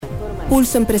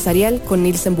Pulso Empresarial con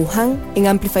Nilsen Buján en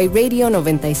Amplify Radio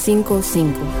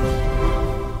 95.5.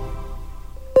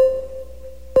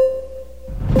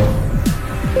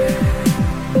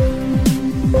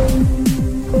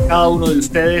 Cada uno de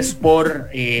ustedes por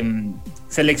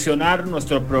seleccionar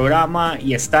nuestro programa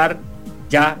y estar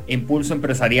ya en Pulso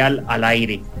Empresarial al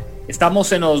aire.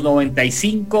 Estamos en los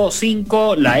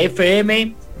 95.5, la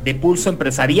FM de Pulso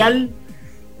Empresarial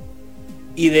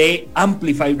y de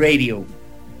Amplify Radio.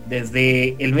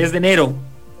 Desde el mes de enero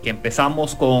que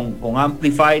empezamos con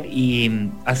Amplify y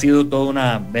ha sido toda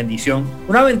una bendición.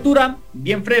 Una aventura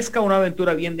bien fresca, una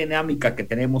aventura bien dinámica que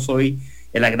tenemos hoy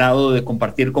el agrado de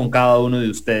compartir con cada uno de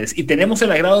ustedes. Y tenemos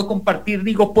el agrado de compartir,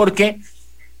 digo, porque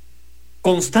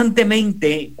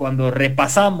constantemente cuando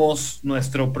repasamos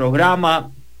nuestro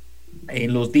programa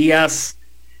en los días,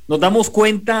 nos damos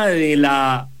cuenta de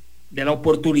la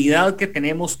oportunidad que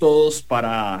tenemos todos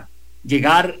para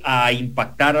llegar a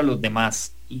impactar a los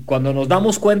demás. Y cuando nos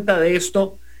damos cuenta de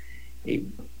esto,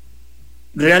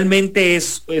 realmente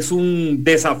es un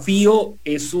desafío,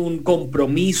 es un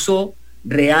compromiso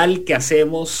real que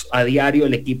hacemos a diario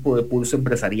el equipo de Pulso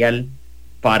Empresarial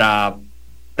para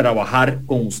trabajar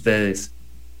con ustedes.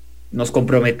 Nos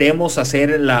comprometemos a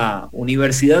hacer la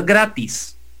universidad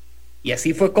gratis y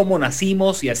así fue como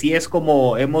nacimos y así es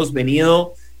como hemos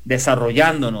venido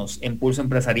desarrollándonos en Pulso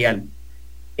Empresarial.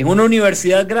 En una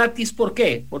universidad gratis, ¿por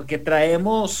qué? Porque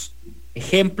traemos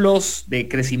ejemplos de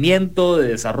crecimiento, de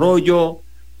desarrollo,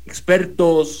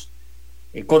 expertos,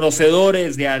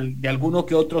 conocedores de alguno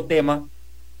que otro tema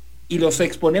y los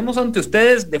exponemos ante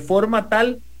ustedes de forma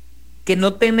tal que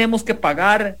no tenemos que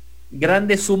pagar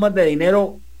grandes sumas de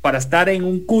dinero para estar en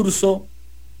un curso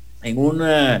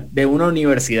de una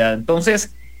universidad.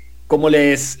 Entonces, como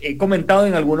les he comentado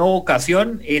en alguna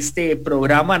ocasión, este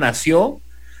programa nació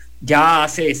ya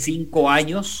hace 5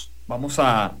 años.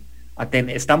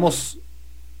 Estamos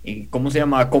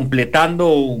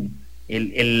completando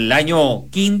el año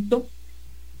quinto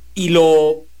y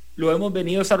lo hemos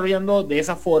venido desarrollando de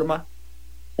esa forma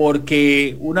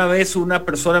porque una vez una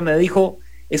persona me dijo,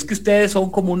 es que ustedes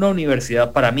son como una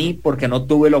universidad para mí porque no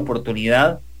tuve la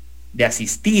oportunidad de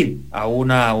asistir a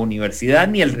una universidad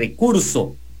ni el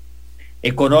recurso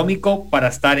económico para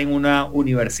estar en una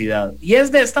universidad. Y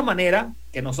es de esta manera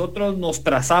que nosotros nos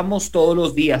trazamos todos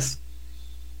los días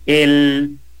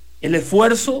el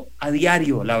esfuerzo a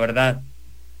diario, la verdad.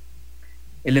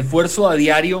 El esfuerzo a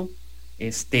diario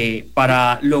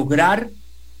para lograr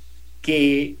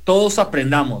que todos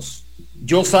aprendamos.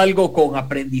 Yo salgo con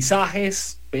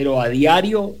aprendizajes, pero a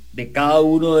diario de cada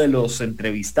uno de los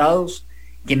entrevistados,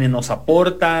 quienes nos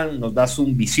aportan, nos da su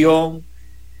visión,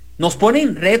 nos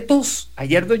ponen retos.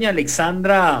 Ayer doña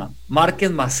Alexandra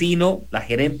Márquez Macino, la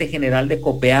gerente general de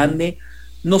Copeande,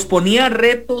 nos ponía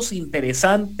retos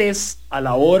interesantes a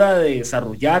la hora de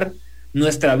desarrollar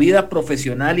nuestra vida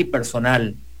profesional y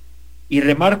personal. Y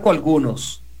remarco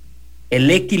algunos: el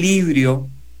equilibrio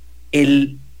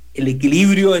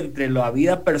entre la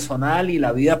vida personal y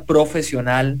la vida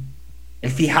profesional,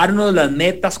 el fijarnos las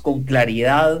metas con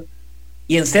claridad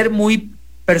y en ser muy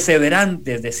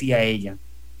perseverantes, decía ella.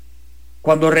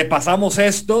 Cuando repasamos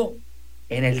esto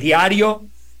en el diario,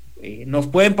 nos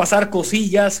pueden pasar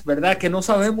cosillas, ¿verdad?, que no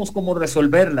sabemos cómo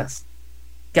resolverlas,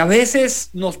 que a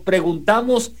veces nos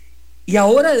preguntamos, ¿y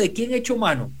ahora de quién echo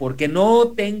mano? Porque no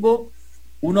tengo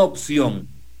una opción.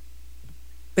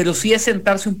 Pero sí es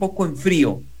sentarse un poco en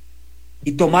frío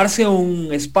y tomarse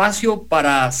un espacio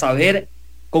para saber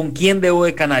con quién debo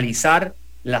de canalizar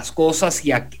las cosas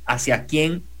y hacia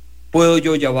quién puedo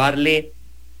yo llevarle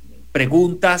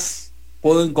preguntas,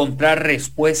 puedo encontrar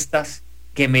respuestas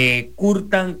que me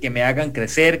curtan, que me hagan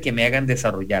crecer, que me hagan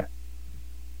desarrollar.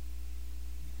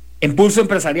 En Pulso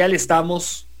Empresarial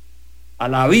estamos a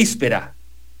la víspera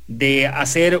de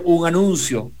hacer un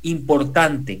anuncio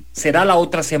importante. Será la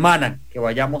otra semana que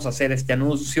vayamos a hacer este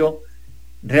anuncio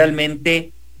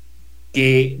realmente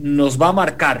que nos va a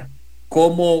marcar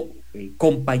como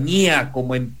compañía,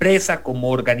 como empresa,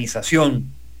 como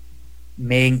organización.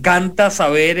 Me encanta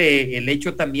saber el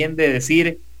hecho también de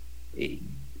decir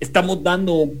estamos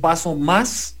dando un paso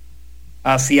más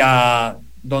hacia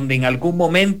donde en algún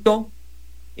momento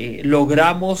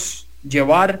logramos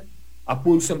llevar a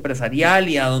Pulso Empresarial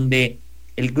y a donde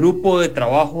el grupo de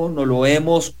trabajo nos lo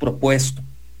hemos propuesto.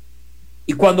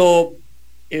 Y cuando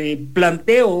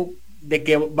planteo de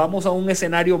que vamos a un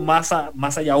escenario más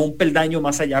allá, un peldaño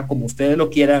más allá, como ustedes lo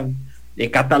quieran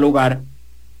catalogar,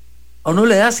 a uno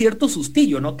le da cierto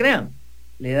sustillo, no crean,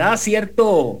 le da cierta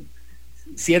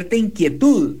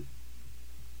inquietud.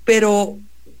 Pero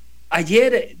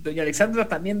ayer doña Alexandra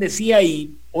también decía,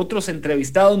 y otros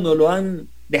entrevistados nos lo han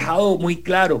dejado muy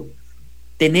claro,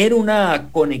 tener una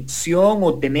conexión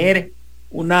o tener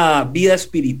una vida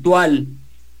espiritual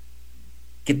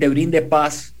que te brinde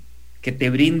paz, que te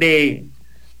brinde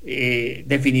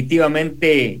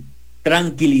definitivamente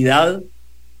tranquilidad,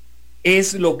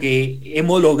 es lo que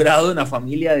hemos logrado en la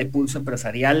familia de Pulso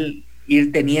Empresarial,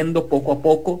 ir teniendo poco a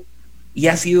poco, y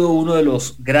ha sido uno de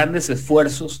los grandes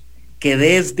esfuerzos que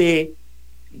desde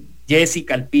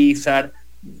Jessica Alpizar,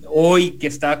 hoy que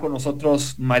está con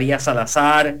nosotros María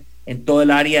Salazar, en todo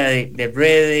el área de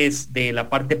redes, de la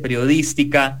parte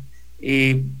periodística,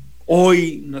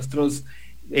 hoy nuestros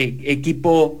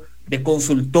equipo de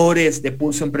consultores de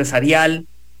Pulso Empresarial,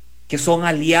 que son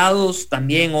aliados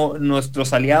también, o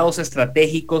nuestros aliados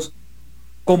estratégicos,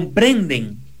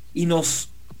 comprenden y nos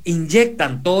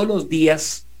inyectan todos los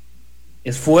días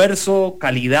esfuerzo,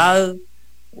 calidad.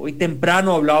 Hoy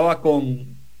temprano hablaba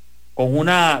con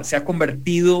una, se ha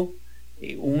convertido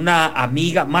una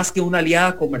amiga, más que una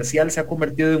aliada comercial, se ha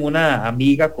convertido en una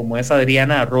amiga, como es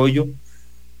Adriana Arroyo,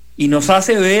 y nos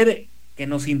hace ver, que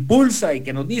nos impulsa y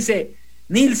que nos dice: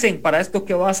 Nielsen, para esto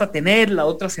que vas a tener la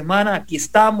otra semana, aquí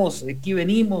estamos, aquí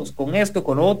venimos, con esto,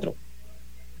 con otro.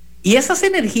 Y esas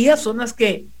energías son las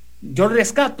que yo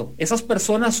rescato, esas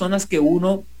personas son las que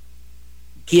uno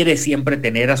quiere siempre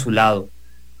tener a su lado,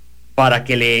 para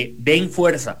que le den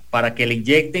fuerza, para que le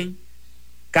inyecten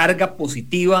carga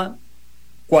positiva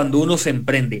cuando uno se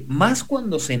emprende, más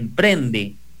cuando se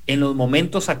emprende en los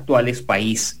momentos actuales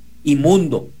país y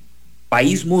mundo,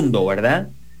 ¿verdad?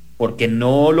 Porque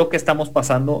no lo que estamos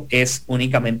pasando es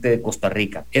únicamente de Costa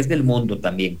Rica, es del mundo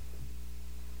también.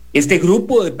 Este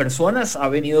grupo de personas ha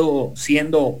venido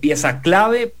siendo pieza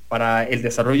clave para el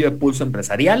desarrollo de Pulso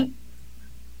Empresarial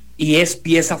y es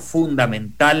pieza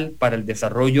fundamental para el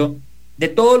desarrollo de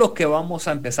todo lo que vamos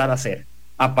a empezar a hacer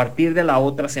a partir de la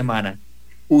otra semana.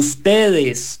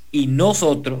 Ustedes y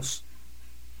nosotros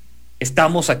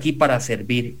estamos aquí para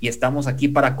servir y estamos aquí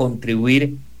para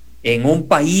contribuir en un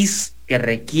país que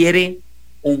requiere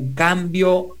un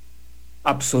cambio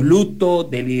absoluto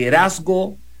de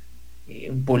liderazgo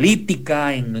en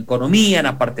política, en economía, en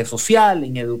la parte social,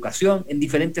 en educación, en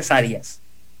diferentes áreas.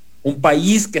 Un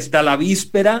país que está a la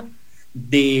víspera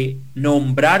de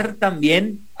nombrar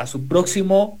también a su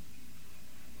próximo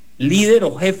líder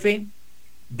o jefe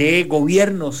de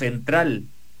gobierno central,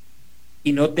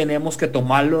 y no tenemos que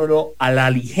tomarlo a la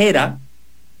ligera.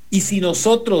 Y si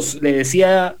nosotros, le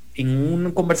decía en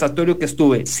un conversatorio que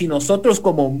estuve, si nosotros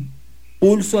como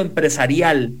Pulso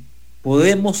Empresarial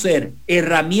podemos ser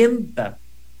herramienta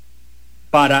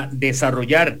para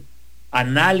desarrollar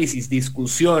análisis,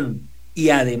 discusión y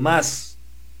además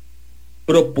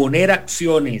proponer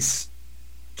acciones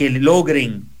que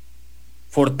logren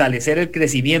fortalecer el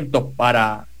crecimiento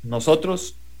para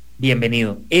nosotros,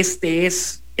 bienvenido. Este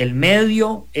es el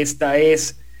medio, esta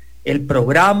es el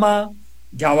programa.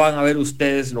 Ya van a ver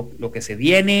ustedes lo que se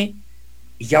viene,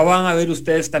 y ya van a ver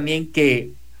ustedes también que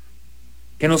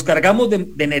nos cargamos de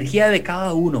energía de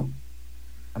cada uno.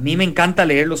 A mí me encanta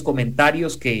leer los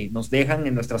comentarios que nos dejan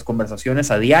en nuestras conversaciones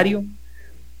a diario,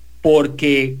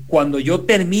 porque cuando yo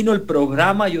termino el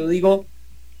programa yo digo,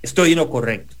 estoy en lo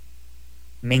correcto.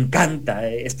 Me encanta,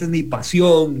 esta es mi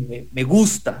pasión, me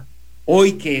gusta.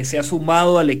 Hoy que se ha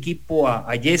sumado al equipo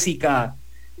a Jessica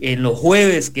en los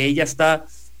jueves, que ella está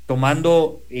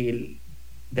tomando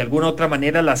de alguna otra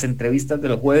manera las entrevistas de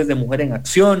los jueves de Mujer en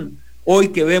Acción. Hoy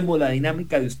que vemos la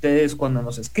dinámica de ustedes cuando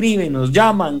nos escriben, nos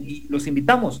llaman y los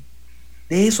invitamos.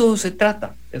 De eso se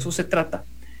trata,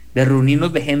 de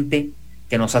reunirnos de gente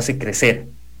que nos hace crecer,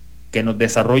 que nos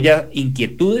desarrolla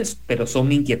inquietudes, pero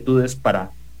son inquietudes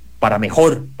para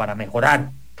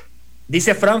mejorar.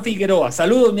 Dice Fran Figueroa: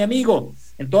 saludos, mi amigo.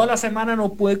 En toda la semana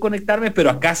no pude conectarme, pero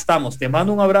acá estamos. Te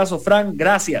mando un abrazo, Fran.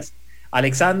 Gracias.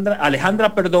 Alejandra,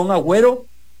 Agüero: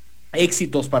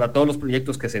 éxitos para todos los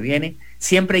proyectos que se vienen.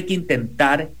 Siempre hay que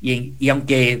intentar, y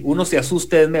aunque uno se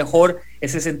asuste, es mejor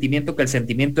ese sentimiento que el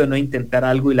sentimiento de no intentar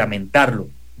algo y lamentarlo.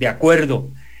 De acuerdo.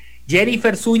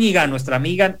 Jennifer Zúñiga, nuestra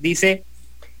amiga, dice: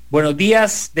 buenos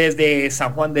días desde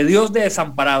San Juan de Dios de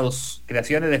Desamparados.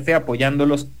 Creaciones de Fe,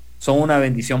 apoyándolos, son una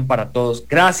bendición para todos.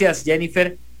 Gracias,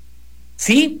 Jennifer.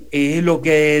 Sí, lo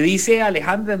que dice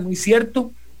Alejandra es muy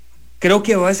cierto. Creo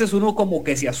que a veces uno como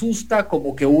que se asusta,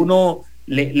 como que uno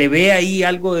le ve ahí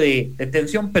algo de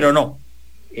tensión, pero no.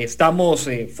 Estamos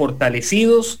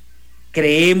fortalecidos,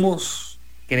 creemos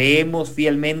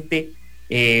fielmente,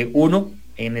 uno,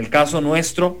 en el caso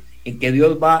nuestro, en que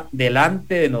Dios va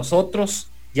delante de nosotros,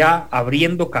 ya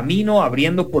abriendo camino,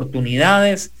 abriendo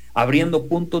oportunidades, abriendo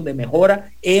puntos de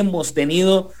mejora. Hemos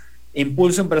tenido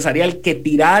Impulso Empresarial que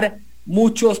tirar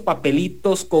muchos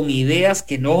papelitos con ideas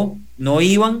que no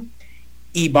iban,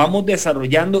 y vamos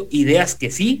desarrollando ideas que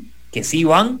sí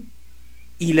van.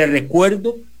 Y les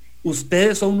recuerdo,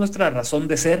 ustedes son nuestra razón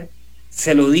de ser.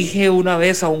 Se lo dije una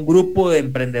vez a un grupo de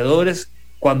emprendedores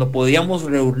cuando podíamos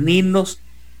reunirnos,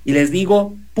 y les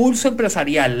digo, Pulso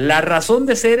Empresarial, la razón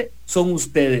de ser son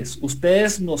ustedes.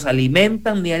 Ustedes nos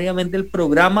alimentan diariamente el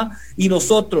programa y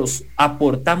nosotros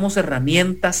aportamos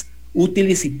herramientas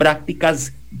útiles y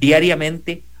prácticas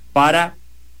diariamente para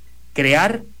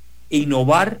crear,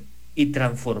 innovar y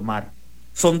transformar.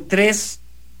 Son 3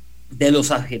 de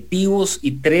los adjetivos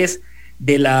y 3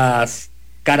 de las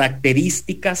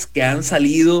características que han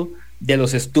salido de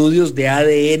los estudios de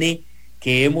ADN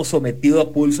que hemos sometido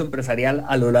a Pulso Empresarial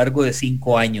a lo largo de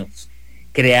 5 años.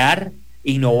 Crear,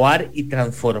 innovar y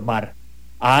transformar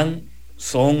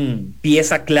son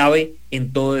pieza clave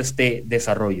en todo este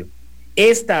desarrollo.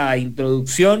 Esta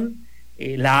introducción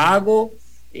la hago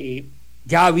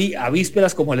ya a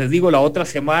vísperas, como les digo, la otra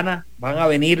semana van a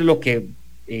venir lo que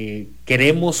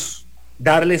queremos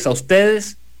darles a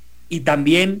ustedes, y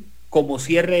también como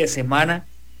cierre de semana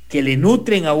que le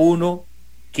nutren a uno,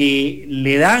 que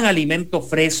le dan alimento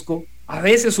fresco. A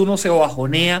veces uno se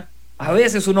bajonea, a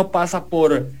veces uno pasa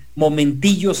por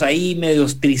momentillos ahí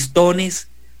medios tristones,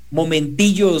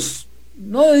 momentillos,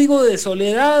 no digo de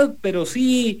soledad, pero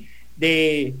sí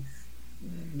de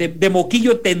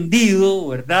moquillo tendido,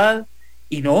 ¿verdad?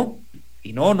 Y no,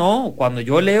 cuando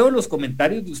yo leo los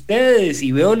comentarios de ustedes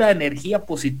y veo la energía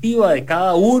positiva de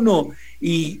cada uno,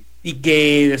 y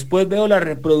que después veo las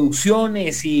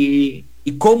reproducciones y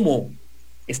cómo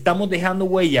estamos dejando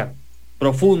huella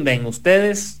profunda en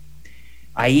ustedes,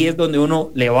 ahí es donde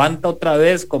uno levanta otra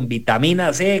vez con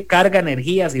vitamina C, carga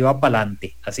energías y va para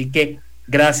adelante. Así que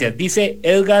gracias. Dice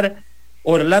Edgar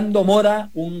Orlando Mora,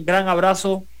 un gran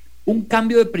abrazo. Un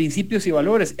cambio de principios y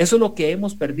valores, eso es lo que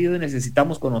hemos perdido y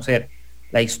necesitamos conocer.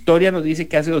 La historia nos dice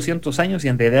que hace 200 años y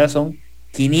en realidad son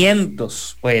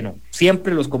 500. Bueno,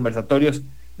 siempre los conversatorios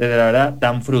de la verdad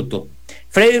dan fruto.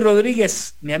 Freddy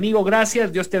Rodríguez, mi amigo,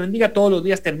 gracias, Dios te bendiga. Todos los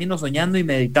días termino soñando y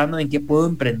meditando en qué puedo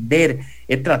emprender.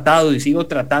 He tratado y sigo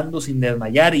tratando sin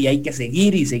desmayar, y hay que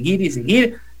seguir y seguir y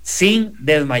seguir sin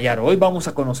desmayar. Hoy vamos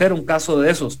a conocer un caso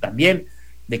de esos también,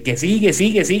 de que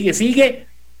sigue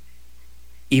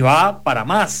y va para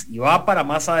más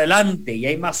adelante, y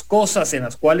hay más cosas en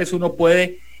las cuales uno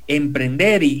puede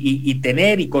emprender y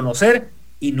tener y conocer,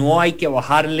 y no hay que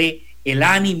bajarle el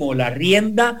ánimo, la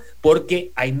rienda,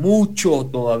 porque hay mucho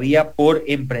todavía por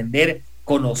emprender,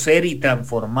 conocer y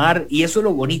transformar, y eso es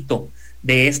lo bonito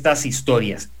de estas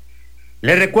historias.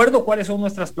 Les recuerdo cuáles son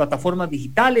nuestras plataformas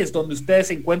digitales donde ustedes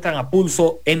se encuentran a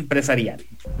Pulso Empresarial.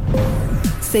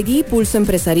 Seguí Pulso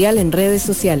Empresarial en redes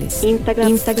sociales: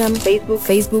 Instagram,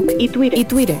 Facebook y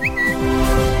Twitter.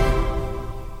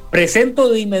 Presento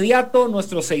de inmediato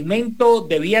nuestro segmento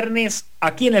de viernes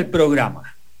aquí en el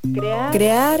programa.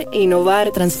 Crear,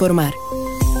 innovar, transformar.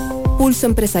 Pulso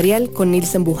Empresarial con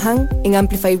Nilsen Buján en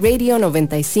Amplify Radio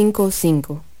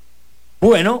 95.5.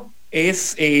 Bueno,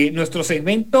 es nuestro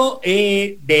segmento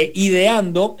de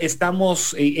Ideando.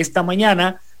 Estamos esta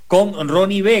mañana con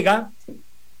Rony Vega,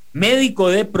 médico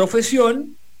de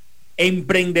profesión,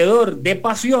 emprendedor de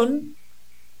pasión,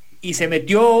 y se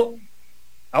metió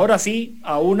ahora sí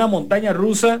a una montaña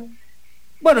rusa.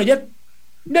 Bueno, ya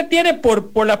tiene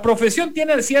por la profesión,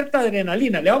 tiene cierta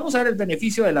adrenalina. Le vamos a dar el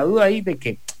beneficio de la duda ahí de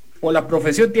que por la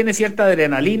profesión tiene cierta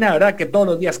adrenalina, ¿verdad? Que todos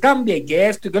los días cambia y que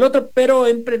esto y que el otro, pero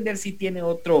emprender sí tiene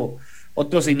otro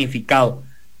significado.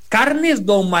 Carnes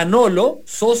Don Manolo,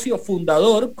 socio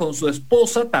fundador con su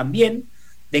esposa también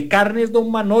de Carnes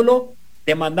Don Manolo.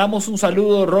 Te mandamos un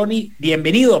saludo, Ronny.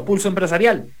 Bienvenido a Pulso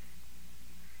Empresarial.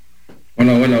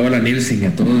 Hola, Nilsen, y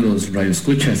a todos los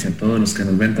radioescuchas y a todos los que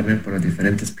nos ven también por las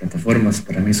diferentes plataformas.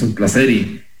 Para mí es un placer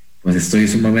y pues estoy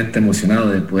sumamente emocionado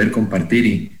de poder compartir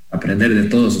y aprender de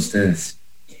todos ustedes.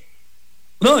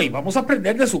 No, y vamos a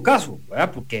aprender de su caso,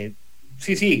 ¿verdad? Porque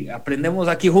sí, aprendemos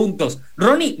aquí juntos.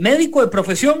 Ronny, médico de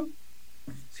profesión.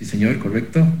 Sí, señor,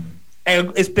 correcto.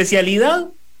 ¿Especialidad?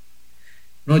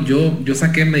 No, yo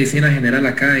saqué medicina general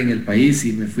acá en el país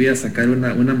y me fui a sacar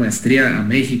una maestría a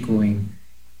México en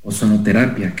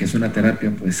ozonoterapia, que es una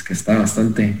terapia pues que está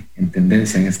bastante en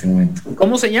tendencia en este momento.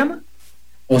 ¿Cómo se llama?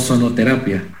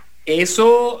 Ozonoterapia.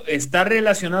 ¿Eso está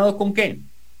relacionado con qué?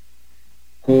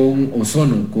 Con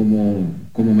ozono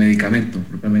como medicamento,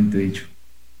 propiamente dicho.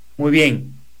 Muy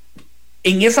bien.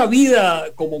 En esa vida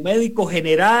como médico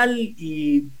general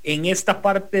y en esta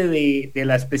parte de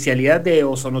la especialidad de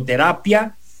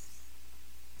ozonoterapia,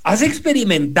 ¿has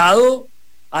experimentado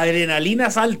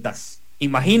adrenalinas altas?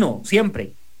 Imagino,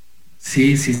 siempre.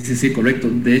 Sí, correcto.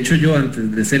 De hecho, yo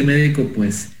antes de ser médico,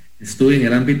 pues estuve en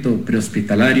el ámbito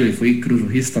prehospitalario y fui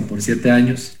cruzrojista por 7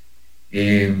 años,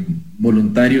 eh,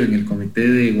 voluntario en el comité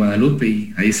de Guadalupe,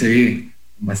 y ahí se vive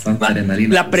bastante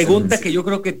adrenalina. La pregunta que yo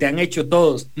creo que te han hecho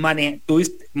todos,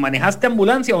 ¿manejaste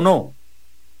ambulancia o no?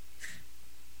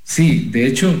 Sí, de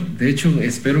hecho,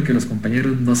 espero que los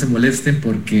compañeros no se molesten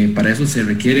porque para eso se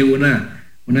requiere una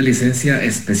licencia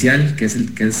especial que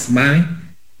es MAVE,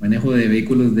 manejo de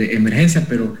vehículos de emergencia,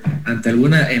 pero ante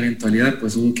alguna eventualidad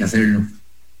pues hubo que hacerlo.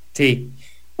 Sí.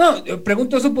 No, yo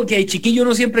pregunto eso porque el chiquillo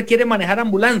no siempre quiere manejar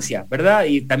ambulancia, ¿verdad?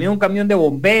 Y también un camión de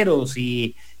bomberos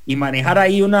y manejar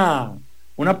ahí una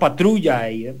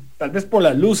patrulla y tal vez por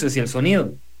las luces y el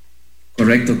sonido.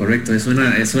 Correcto. Es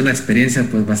una experiencia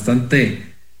pues bastante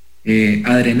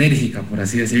adrenérgica, por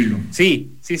así decirlo. Sí,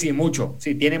 mucho.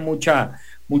 Sí, tiene mucha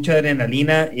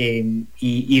adrenalina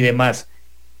y demás.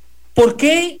 ¿Por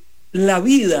qué la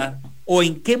vida o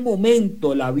en qué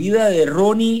momento la vida de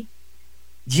Ronnie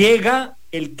llega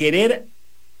el querer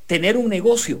tener un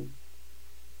negocio?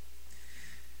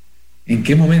 ¿En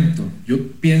qué momento? Yo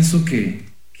pienso que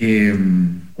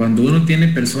cuando uno tiene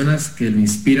personas que lo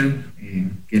inspiran,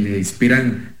 que le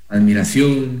inspiran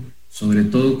admiración, sobre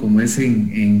todo como es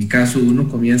en mi caso, uno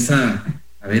comienza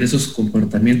a ver esos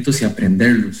comportamientos y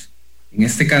aprenderlos. En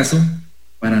este caso,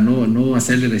 para no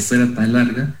hacerle la historia tan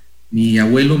larga, mi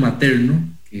abuelo materno,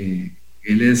 que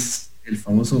él es el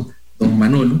famoso Don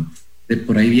Manolo, de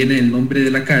por ahí viene el nombre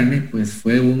de la carne, pues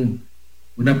fue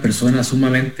una persona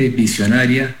sumamente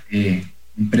visionaria,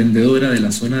 emprendedora de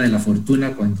la zona de la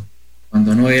fortuna,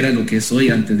 cuando no era lo que es hoy,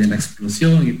 antes de la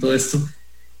explosión y todo esto.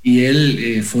 Y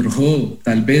él forjó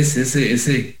tal vez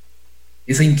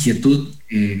esa inquietud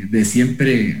de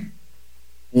siempre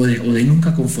o de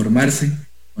nunca conformarse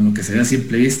con lo que se ve a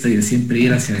simple vista y de siempre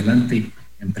ir hacia adelante y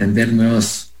emprender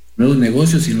nuevos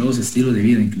negocios y nuevos estilos de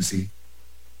vida inclusive.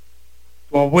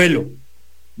 Tu abuelo.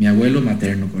 Mi abuelo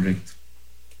materno, correcto.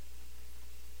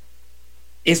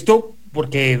 Esto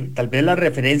porque tal vez la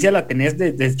referencia la tenés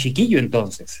desde chiquillo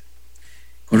entonces.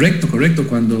 Correcto.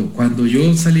 Cuando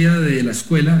yo salía de la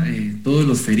escuela, todos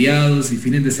los feriados y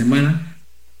fines de semana,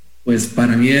 pues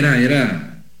para mí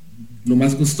era lo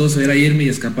más gustoso, era irme y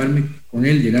escaparme con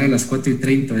él, llegar a las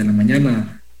 4:30 de la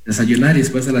mañana, desayunar y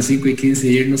después a las 5:15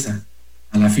 irnos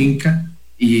a la finca.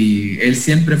 Y él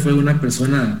siempre fue una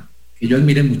persona que yo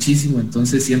admiré muchísimo,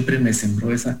 entonces siempre me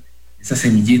sembró esa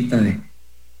semillita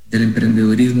del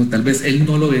emprendedurismo. Tal vez él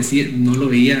no lo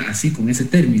veía así con ese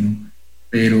término,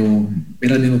 pero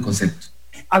era el mismo concepto.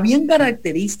 ¿Habían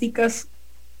características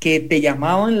que te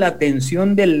llamaban la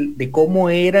atención de cómo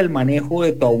era el manejo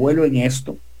de tu abuelo en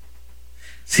esto?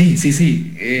 Sí.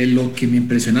 Lo que me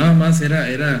impresionaba más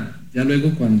era ya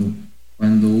luego cuando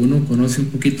uno conoce un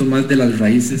poquito más de las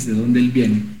raíces de dónde él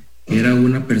viene, que era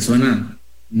una persona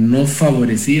no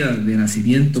favorecida de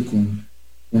nacimiento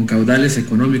con caudales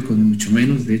económicos, ni mucho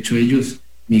menos. De hecho, ellos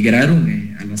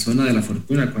migraron a la zona de la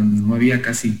fortuna cuando no había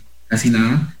casi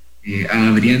nada,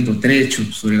 abriendo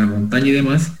trechos sobre la montaña y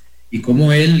demás, y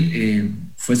cómo él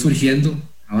fue surgiendo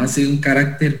a base de un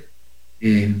carácter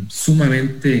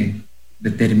sumamente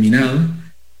determinado,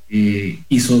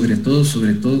 y sobre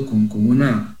todo con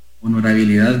una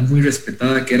honorabilidad muy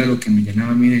respetada, que era lo que me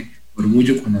llenaba a mí de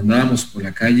orgullo cuando andábamos por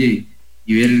la calle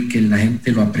y ver que la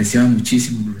gente lo apreciaba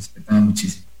muchísimo, lo respetaba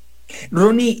muchísimo.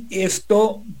 Ronnie,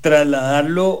 esto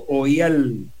trasladarlo hoy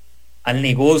al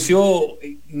negocio,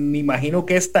 me imagino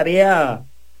que es tarea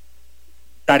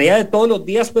de todos los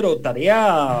días, pero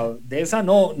tarea de esa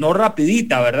no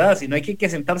rapidita, ¿verdad? Sino hay que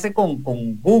sentarse con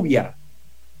gubia.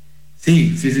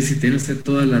 Sí, tiene usted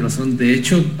toda la razón. De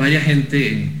hecho, varias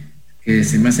gente que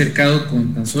se me ha acercado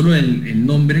con tan solo el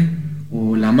nombre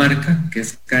o la marca, que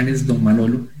es Carnes Don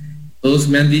Manolo, todos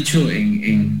me han dicho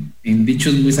en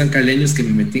dichos muy sancaleños que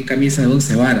me metí en camisa de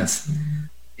 11 varas.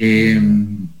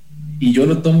 Y yo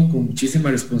lo tomo con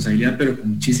muchísima responsabilidad, pero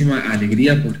con muchísima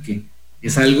alegría, porque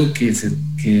es algo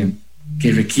que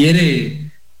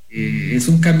requiere, es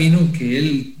un camino que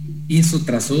él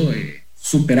trazó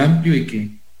súper amplio y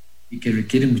que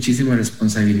requiere muchísima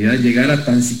responsabilidad llegar a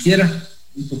tan siquiera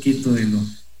un poquito de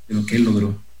lo que él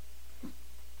logró.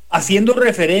 Haciendo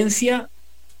referencia,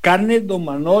 Carnes Don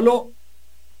Manolo,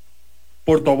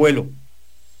 por tu abuelo.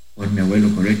 Por mi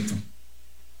abuelo, correcto.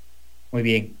 Muy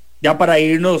bien. Ya para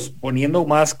irnos poniendo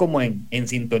más como en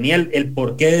sintonía el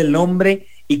porqué del nombre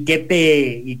y qué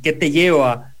te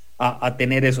lleva a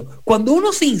tener eso. Cuando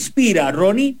uno se inspira,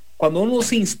 Ronnie,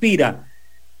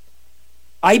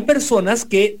 hay personas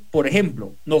que, por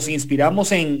ejemplo, nos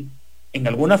inspiramos en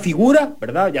alguna figura,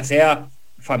 ¿verdad? Ya sea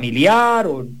familiar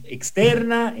o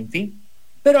externa, en fin.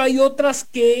 Pero hay otras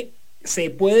que se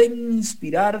pueden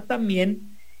inspirar también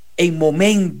en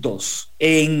momentos,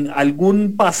 en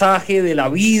algún pasaje de la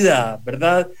vida,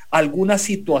 ¿verdad? Alguna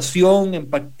situación en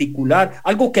particular,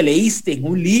 algo que leíste en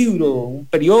un libro, un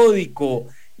periódico,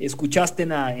 escuchaste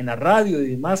en la radio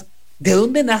y demás. ¿De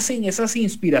dónde nacen esas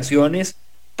inspiraciones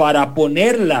para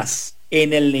ponerlas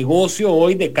en el negocio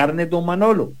hoy de carnes Don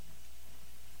Manolo?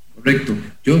 Correcto.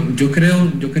 Yo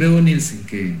creo, Nielsen,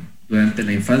 que durante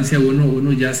la infancia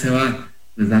uno ya se va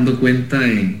pues dando cuenta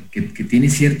de que tiene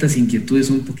ciertas inquietudes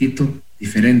un poquito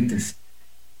diferentes.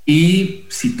 Y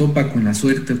si topa con la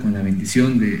suerte o con la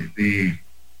bendición de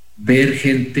ver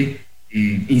gente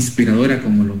inspiradora,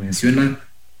 como lo menciona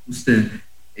usted,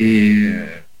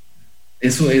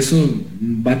 eso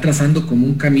va trazando como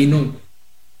un camino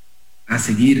a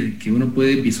seguir que uno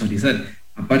puede visualizar.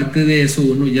 Aparte de eso,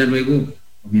 uno ya luego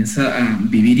comienza a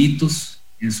vivir hitos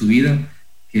en su vida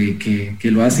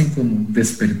que lo hacen como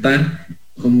despertar,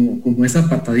 como esa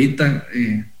patadita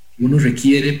que uno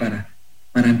requiere para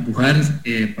empujar,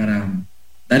 para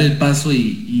dar el paso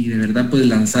y de verdad pues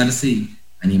lanzarse y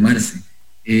animarse.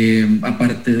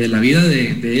 Aparte de la vida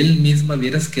de él misma,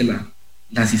 vieras que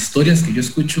las historias que yo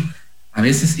escucho, a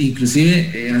veces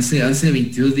inclusive hace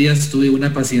 22 días tuve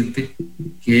una paciente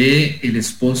que el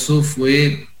esposo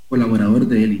fue colaborador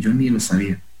de él y yo ni lo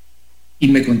sabía. Y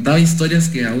me contaba historias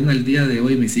que aún al día de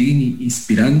hoy me siguen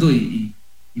inspirando y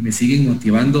me siguen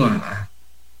motivando a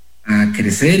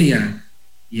crecer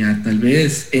y a tal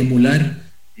vez emular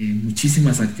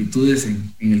muchísimas actitudes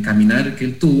en el caminar que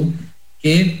él tuvo,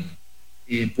 que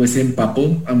pues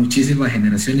empapó a muchísimas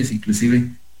generaciones, inclusive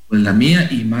pues la mía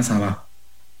y más abajo.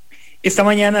 Esta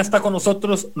mañana está con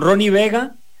nosotros Rony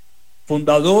Vega,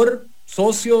 fundador,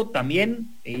 socio también,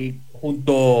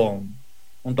 junto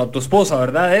a tu esposa,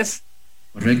 ¿verdad?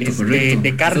 Correcto.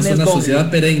 De carnes. Esa es una sociedad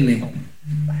perenne.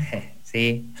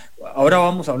 Sí, ahora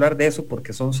vamos a hablar de eso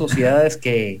porque son sociedades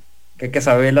que hay que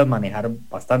saberlas manejar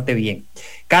bastante bien.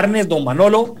 Carnes Don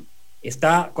Manolo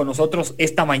está con nosotros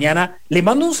esta mañana. Le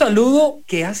mando un saludo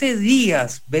que hace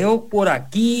días veo por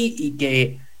aquí y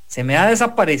que se me ha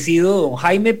desaparecido, don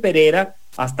Jaime Pereira,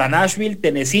 hasta Nashville,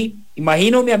 Tennessee.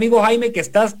 Imagino, mi amigo Jaime, que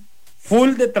estás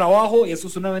full de trabajo y eso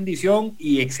es una bendición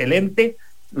y excelente.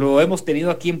 Lo hemos tenido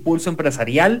aquí en Pulso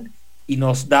Empresarial y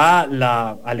nos da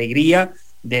la alegría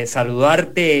de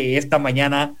saludarte esta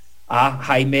mañana a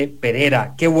Jaime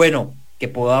Pereira. Qué bueno que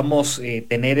podamos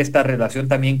tener esta relación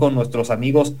también con nuestros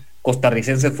amigos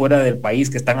costarricenses fuera del país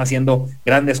que están haciendo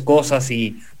grandes cosas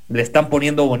y le están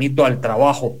poniendo bonito al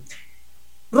trabajo.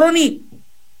 Rony,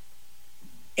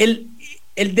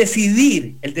 el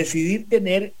decidir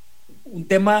tener un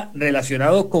tema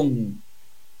relacionado con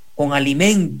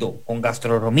alimento, con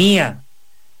gastronomía,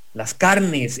 las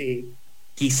carnes,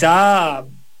 quizá,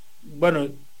 bueno,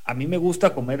 a mí me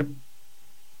gusta comer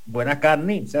buena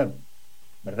carne, o sea,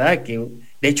 ¿verdad? Que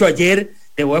de hecho ayer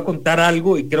te voy a contar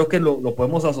algo y creo que lo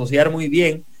podemos asociar muy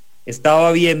bien.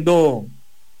 Estaba viendo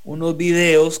unos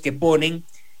videos que ponen,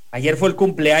 ayer fue el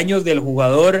cumpleaños del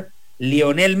jugador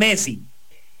Lionel Messi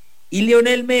y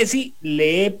Lionel Messi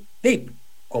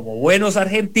como buenos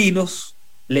argentinos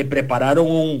le prepararon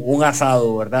un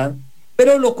asado, ¿verdad?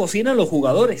 Pero lo cocinan los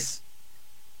jugadores.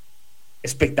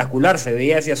 Espectacular se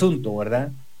veía ese asunto,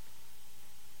 ¿verdad?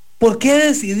 ¿Por qué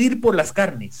decidir por las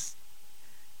carnes?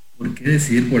 ¿Por qué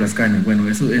decidir por las carnes? Bueno,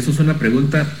 eso es una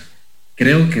pregunta,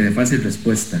 creo que de fácil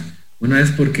respuesta. Una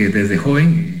vez porque desde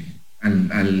joven,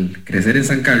 al crecer en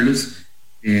San Carlos,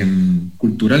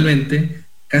 culturalmente,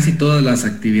 casi todas las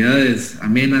actividades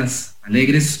amenas,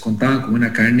 alegres, contaban con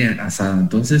una carne asada.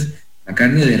 Entonces, la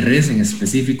carne de res en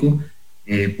específico,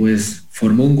 pues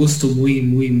formó un gusto muy,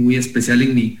 muy, muy especial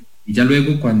en mí. Y ya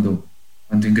luego cuando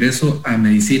ingreso a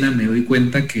medicina me doy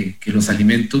cuenta que los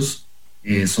alimentos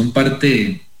son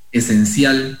parte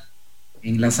esencial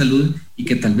en la salud y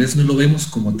que tal vez no lo vemos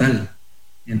como tal.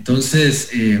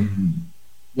 Entonces,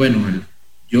 bueno,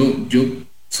 yo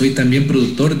soy también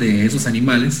productor de esos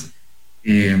animales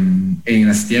en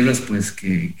las tierras pues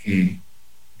que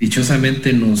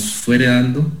dichosamente nos fue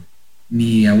heredando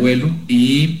mi abuelo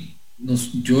y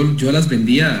yo las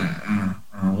vendía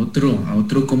a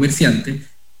otro comerciante,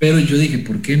 pero yo dije,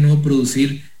 ¿por qué no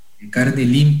producir carne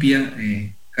limpia,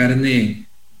 carne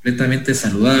completamente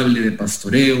saludable, de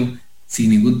pastoreo, sin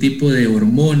ningún tipo de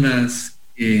hormonas,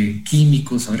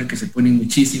 químicos, ahora que se ponen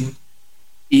muchísimo,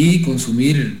 y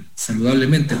consumir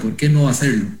saludablemente? ¿Por qué no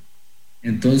hacerlo?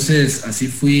 Entonces así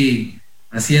fui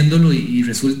haciéndolo y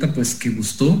resulta pues que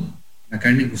gustó, la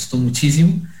carne gustó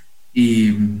muchísimo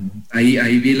y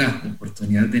ahí vi la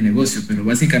oportunidad de negocio, pero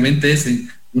básicamente es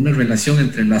una relación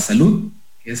entre la salud,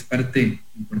 que es parte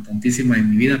importantísima de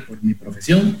mi vida por mi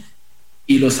profesión,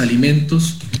 y los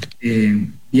alimentos,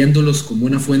 viéndolos como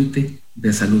una fuente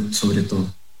de salud sobre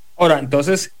todo. Ahora,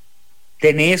 entonces,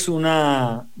 tenés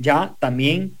ya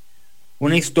también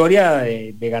una historia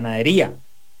de ganadería.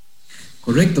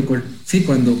 Correcto, sí,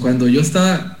 cuando yo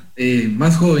estaba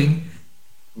más joven,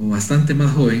 o bastante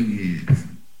más joven,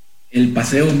 el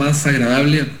paseo más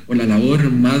agradable o la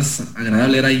labor más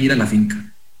agradable era ir a la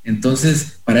finca.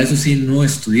 Entonces, para eso sí no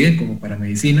estudié como para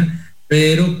medicina,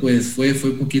 pero pues fue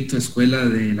un poquito escuela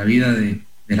de la vida de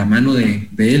la mano de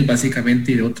él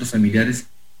básicamente y de otros familiares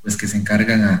pues que se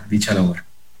encargan a dicha labor.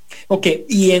 Ok,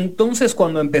 y entonces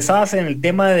cuando empezabas en el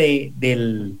tema de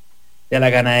la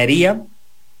ganadería,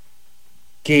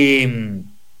 que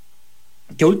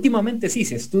últimamente sí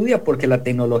se estudia porque la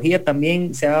tecnología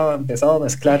también se ha empezado a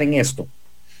mezclar en esto.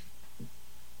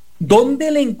 ¿Dónde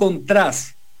le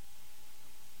encontrás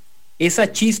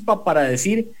esa chispa para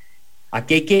decir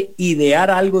aquí hay que idear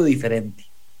algo diferente?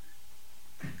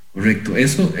 Correcto,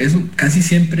 eso casi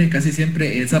siempre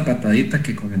esa patadita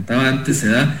que comentaba antes se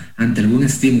da ante algún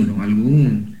estímulo,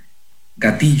 algún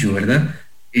gatillo, ¿verdad?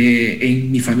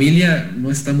 En mi familia no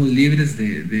estamos libres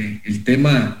de el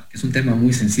tema, es un tema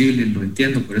muy sensible, lo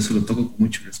entiendo, por eso lo toco con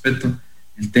mucho respeto,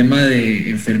 el tema de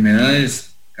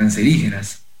enfermedades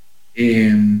cancerígenas.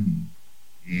 En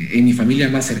mi familia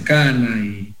más cercana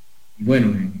y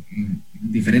bueno, en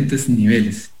diferentes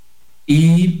niveles.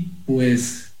 Y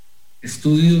pues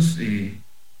estudios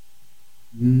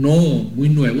no muy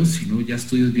nuevos, sino ya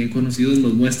estudios bien conocidos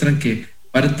nos muestran que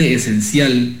parte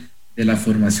esencial de la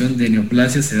formación de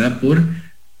neoplasia se da por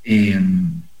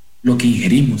lo que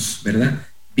ingerimos, ¿verdad?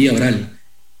 Vía oral.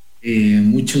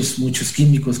 Muchos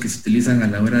químicos que se utilizan a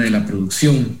la hora de la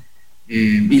producción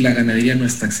y la ganadería no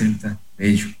está exenta de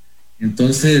ello.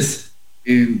 Entonces,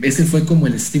 ese fue como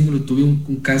el estímulo. Tuve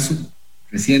un caso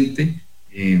reciente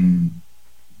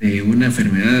de una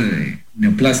enfermedad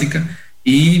neoplásica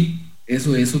y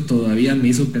eso todavía me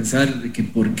hizo pensar de que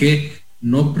por qué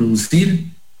no producir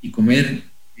y comer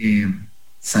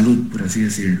salud, por así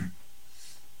decirlo.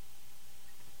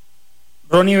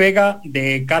 Rony Vega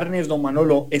de Carnes Don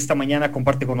Manolo esta mañana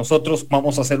comparte con nosotros.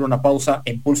 Vamos a hacer una pausa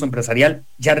en Pulso Empresarial.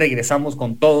 Ya regresamos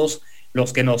con todos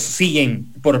los que nos siguen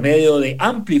por medio de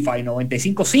Amplify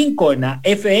 95.5 en la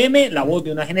FM, la voz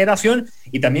de una generación,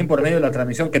 y también por medio de la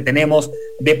transmisión que tenemos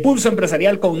de Pulso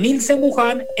Empresarial con Nilsen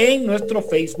Buján en nuestro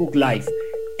Facebook Live.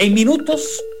 En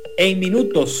minutos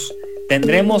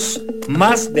tendremos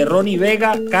más de Rony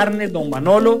Vega, Carnes Don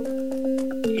Manolo.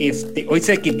 Hoy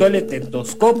se quitó el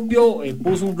estetoscopio,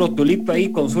 puso un rotulito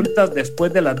ahí, consultas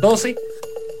después de las 12.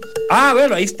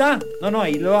 Bueno, ahí está. No,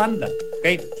 ahí lo anda.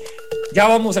 Ok. Ya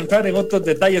vamos a entrar en otros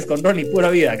detalles con Rony, pura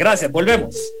vida. Gracias,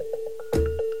 volvemos.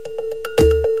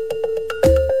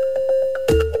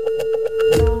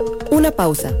 Una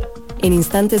pausa. En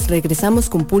instantes regresamos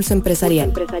con Pulso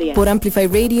Empresarial por Amplify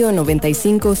Radio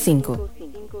 95.5.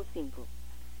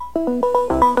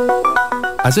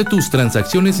 Hace tus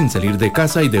transacciones sin salir de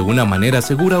casa y de una manera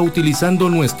segura utilizando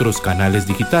nuestros canales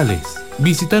digitales.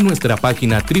 Visita nuestra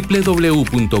página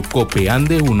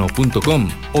www.copeande1.com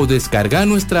o descarga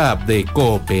nuestra app de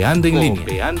Copeande en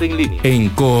línea. En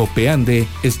Copeande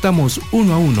estamos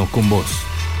uno a uno con vos.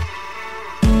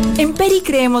 En Peri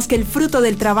creemos que el fruto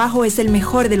del trabajo es el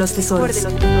mejor de los tesoros.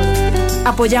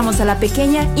 Apoyamos a la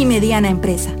pequeña y mediana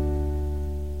empresa.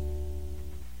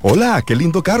 Hola, qué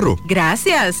lindo carro.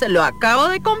 Gracias, lo acabo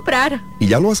de comprar. ¿Y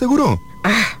ya lo aseguró?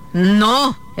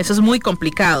 No, eso es muy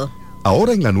complicado.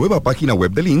 Ahora en la nueva página web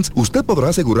de Lins, usted podrá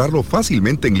asegurarlo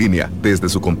fácilmente en línea, desde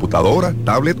su computadora,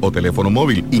 tablet o teléfono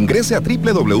móvil. Ingrese a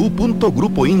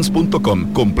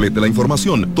www.grupoins.com, complete la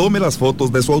información, tome las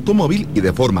fotos de su automóvil y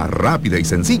de forma rápida y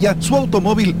sencilla, su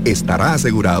automóvil estará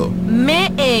asegurado.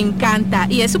 Me encanta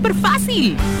y es súper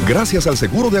fácil. Gracias al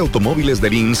seguro de automóviles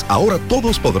de Lins, ahora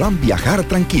todos podrán viajar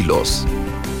tranquilos.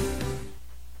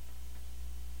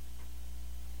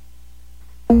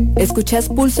 Escuchás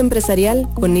Pulso Empresarial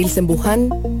con Nilsen Buján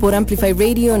por Amplify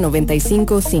Radio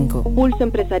 95.5. Pulso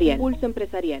Empresarial.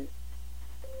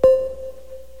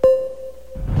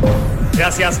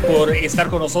 Gracias por estar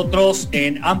con nosotros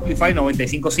en Amplify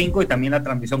 95.5 y también la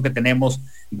transmisión que tenemos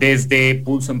desde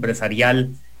Pulso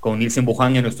Empresarial con Nilsen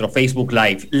Buján en nuestro Facebook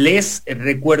Live. Les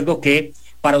recuerdo que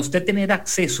para usted tener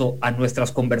acceso a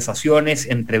nuestras conversaciones,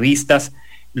 entrevistas,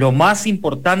 lo más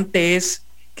importante es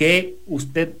que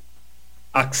usted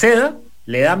acceda,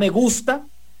 le da me gusta,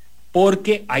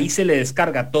 porque ahí se le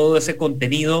descarga todo ese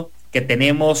contenido que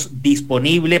tenemos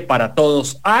disponible para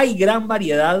todos. Hay gran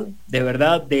variedad, de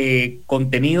verdad, de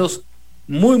contenidos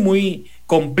muy, muy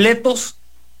completos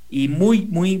y muy,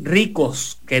 muy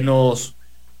ricos que nos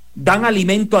dan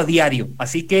alimento a diario.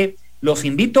 Así que los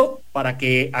invito para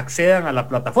que accedan a la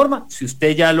plataforma. Si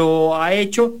usted ya lo ha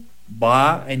hecho,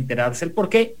 va a enterarse el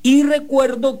porqué. Y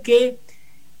recuerdo que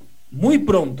muy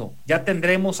pronto ya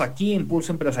tendremos aquí en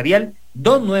Pulso Empresarial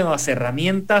 2 nuevas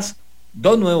herramientas,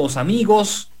 2 nuevos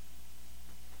amigos,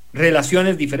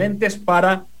 relaciones diferentes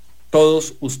para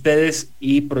todos ustedes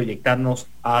y proyectarnos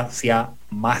hacia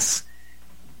más.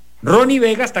 Rony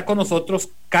Vega está con nosotros,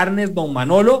 Carnes Don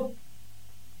Manolo.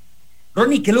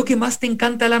 Rony, ¿qué es lo que más te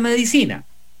encanta de la medicina?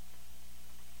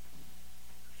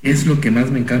 Es lo que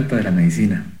más me encanta de la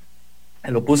medicina.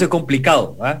 Lo puse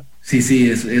complicado, ¿verdad? Sí,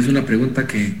 es una pregunta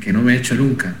que no me he hecho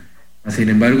nunca. Sin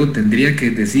embargo, tendría que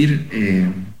decir,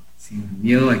 sin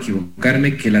miedo a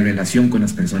equivocarme, que la relación con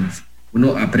las personas.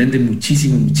 Uno aprende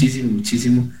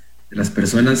muchísimo de las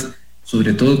personas,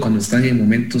 sobre todo cuando están en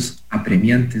momentos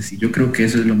apremiantes, y yo creo que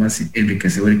eso es lo más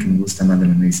enriquecedor y que me gusta más de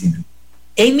la medicina.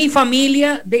 En mi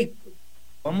familia,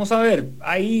 vamos a ver,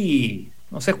 hay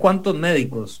no sé cuántos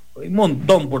médicos, hay un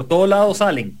montón, por todos lados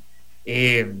salen.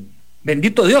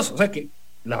 Bendito Dios, o sea que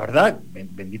la verdad,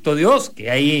 bendito Dios que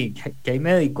hay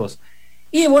médicos.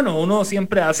 Y bueno, uno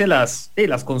siempre hace las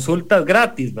consultas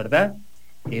gratis, ¿verdad?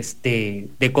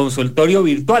 De consultorio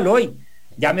virtual hoy,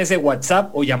 llámese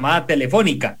WhatsApp o llamada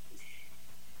telefónica.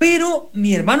 Pero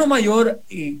mi hermano mayor,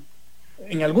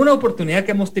 en alguna oportunidad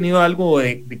que hemos tenido algo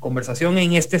de conversación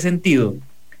en este sentido,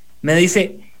 me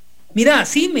dice, mira,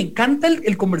 sí, me encanta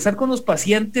el conversar con los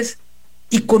pacientes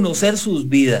y conocer sus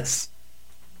vidas.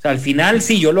 O sea, al final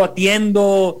sí, yo lo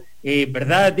atiendo,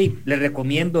 ¿verdad? Le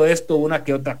recomiendo esto, una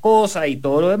que otra cosa y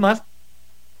todo lo demás,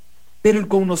 pero el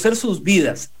conocer sus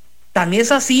vidas, tan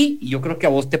es así, y yo creo que a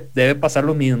vos te debe pasar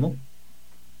lo mismo,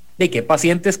 de que hay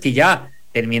pacientes que ya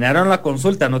terminaron la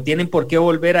consulta, no tienen por qué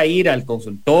volver a ir al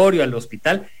consultorio, al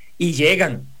hospital, y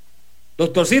llegan.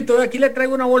 Doctorcito, aquí le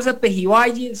traigo una bolsa de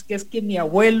pejibayes, que es que mi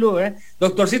abuelo,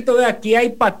 doctorcito, aquí hay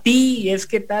patí, es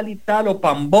que tal y tal, o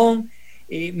pambón.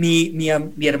 Mi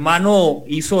hermano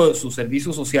hizo su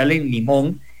servicio social en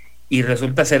Limón y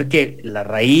resulta ser que la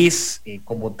raíz,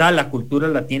 como tal, la cultura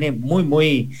la tiene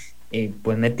muy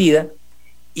pues metida,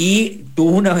 y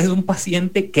tuvo una vez un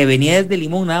paciente que venía desde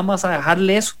Limón nada más a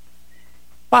dejarle eso,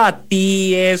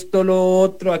 patí, esto, lo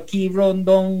otro, aquí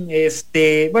rondón,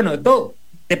 bueno, de todo.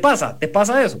 ¿Te pasa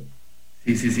eso?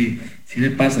 Sí me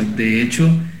pasa. De hecho,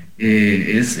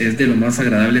 es de lo más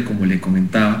agradable, como le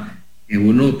comentaba, que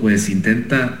uno pues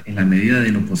intenta en la medida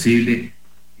de lo posible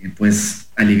pues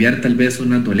aliviar tal vez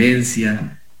una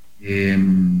dolencia,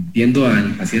 viendo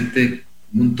al paciente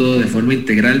como un todo de forma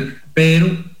integral,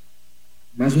 pero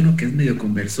más uno que es medio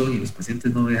conversón, y los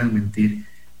pacientes no me dejan mentir,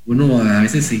 uno a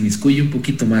veces se inmiscuye un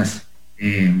poquito más,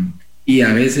 y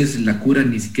a veces la cura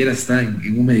ni siquiera está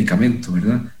en un medicamento,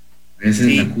 ¿verdad? A veces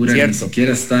sí, la cura ni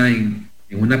siquiera está en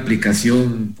una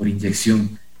aplicación por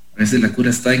inyección. A veces la cura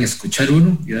está en escuchar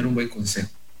uno y dar un buen consejo.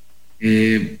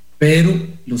 Pero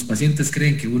los pacientes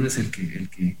creen que uno es el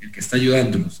que está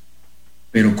ayudándolos.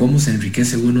 Pero ¿cómo se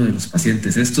enriquece uno de los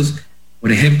pacientes? Estos,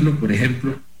 por ejemplo,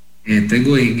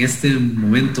 tengo en este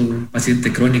momento un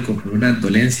paciente crónico por una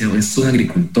dolencia, es un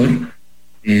agricultor,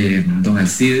 don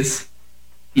Alcides,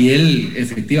 y él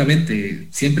efectivamente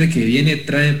siempre que viene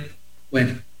trae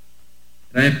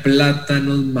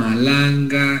plátanos,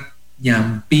 malanga,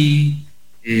 ñampí,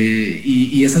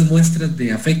 y esas muestras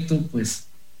de afecto pues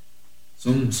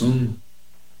son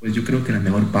pues yo creo que la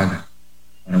mejor paga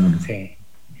para uno.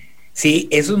 Sí,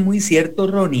 eso es muy cierto,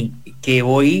 Ronnie, que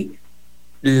hoy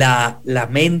la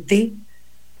mente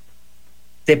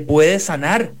te puede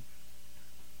sanar.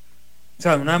 O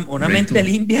sea, una mente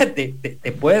limpia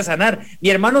te puede sanar. Mi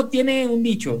hermano tiene un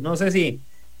dicho, no sé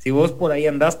si vos por ahí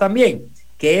andás también,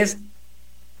 que es,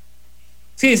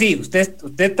 sí, usted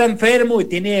está enfermo y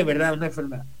tiene de verdad una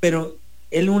enfermedad, pero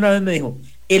él una vez me dijo,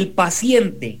 el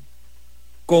paciente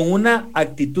con una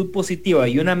actitud positiva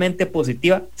y una mente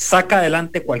positiva saca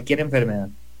adelante cualquier enfermedad.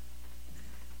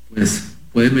 Pues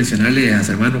puede mencionarle a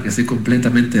su hermano que estoy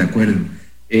completamente de acuerdo.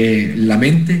 La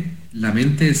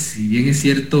mente, si bien es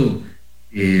cierto,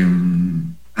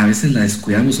 a veces la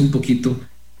descuidamos un poquito,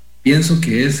 pienso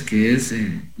que es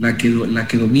la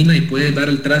que domina y puede dar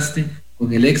el traste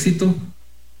con el éxito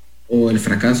o el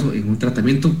fracaso en un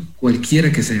tratamiento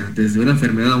cualquiera que sea, desde una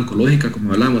enfermedad oncológica,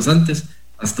 como hablábamos antes,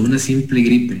 hasta una simple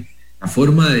gripe. La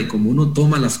forma de cómo uno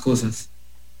toma las cosas,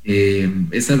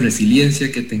 esa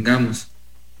resiliencia que tengamos,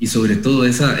 y sobre todo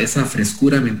esa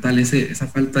frescura mental, esa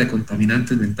falta de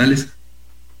contaminantes mentales,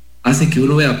 hace que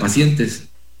uno vea pacientes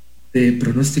de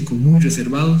pronóstico muy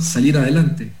reservado salir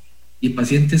adelante, y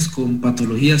pacientes con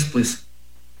patologías, pues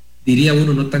diría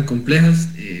uno no tan complejas,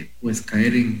 pues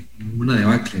caer en una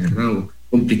debacle, ¿verdad? O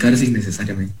complicarse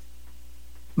innecesariamente.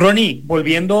 Ronny,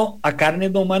 volviendo a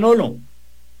carnes don Manolo,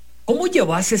 ¿cómo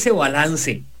llevas ese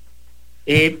balance?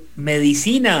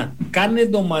 Medicina,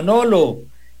 carnes don Manolo,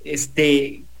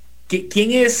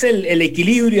 ¿quién es el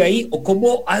equilibrio ahí o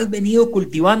cómo has venido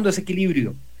cultivando ese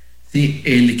equilibrio? Sí,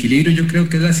 el equilibrio yo creo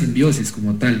que es la simbiosis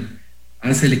como tal,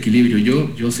 hace el equilibrio.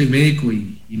 Yo soy médico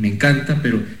y me encanta,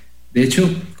 pero de hecho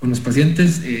con los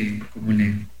pacientes, como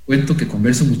le cuento que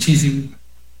converso muchísimo,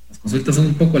 las consultas son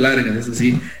un poco largas, eso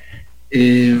sí.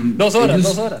 2 horas,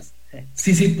 2 horas.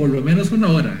 Sí, por lo menos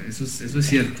 1 hora, eso es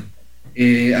cierto.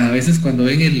 A veces cuando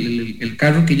ven el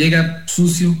carro que llega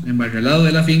sucio, embarrelado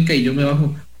de la finca y yo me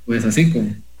bajo pues así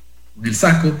con el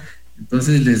saco,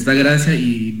 entonces les da gracia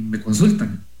y me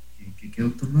consultan. ¿Qué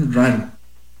doctor más raro?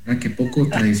 ¿Verdad? Qué poco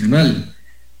tradicional.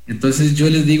 Entonces yo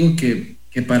les digo que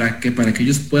para que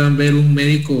ellos puedan ver un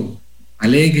médico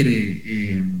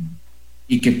alegre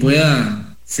y que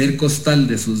pueda ser costal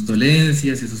de sus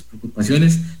dolencias y sus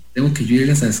preocupaciones, tengo que yo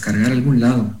irles a descargar a algún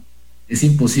lado. Es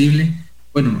imposible.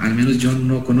 Bueno, al menos yo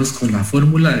no conozco la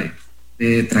fórmula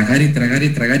de tragar y tragar y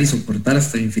tragar y soportar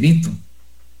hasta el infinito.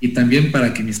 Y también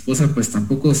para que mi esposa pues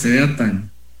tampoco se vea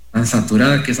tan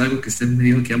saturada, que es algo que usted me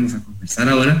dijo que íbamos a conversar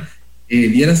ahora,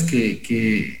 vieras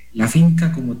que la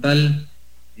finca como tal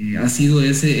ha sido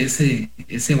ese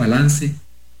balance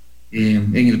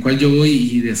en el cual yo voy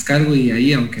y descargo, y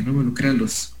ahí, aunque no me lo crean,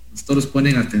 los toros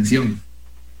ponen atención.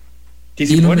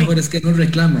 Y lo mejor es que no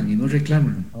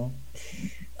reclaman.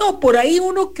 No, por ahí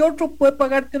uno que otro puede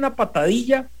pagarte una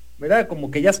patadilla, ¿verdad?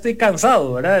 Como que ya estoy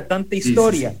cansado, ¿verdad? De tanta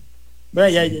historia. Sí.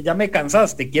 ¿Verdad? Ya me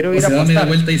cansaste, quiero ir a pastar. Se da media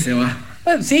vuelta y se va.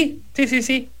 Bueno, sí.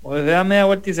 O se da media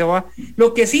vuelta y se va.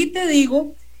 Lo que sí te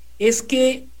digo es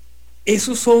que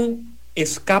esos son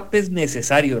escapes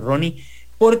necesarios, Ronny,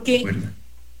 porque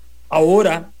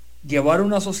ahora llevar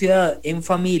una sociedad en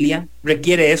familia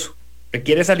requiere eso,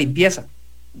 requiere esa limpieza,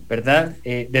 ¿verdad?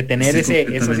 De tener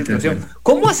esa situación.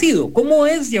 ¿Cómo ha sido? ¿Cómo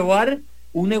es llevar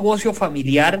un negocio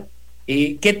familiar?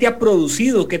 ¿Qué te ha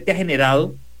producido? ¿Qué te ha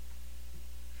generado?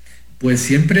 Pues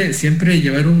siempre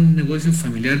llevar un negocio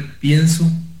familiar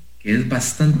pienso que es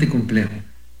bastante complejo,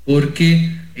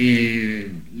 porque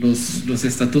los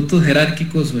estatutos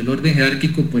jerárquicos o el orden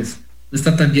jerárquico pues no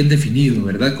está tan bien definido,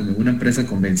 ¿verdad? Como en una empresa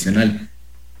convencional.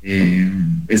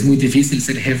 Es muy difícil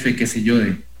ser jefe, qué sé yo,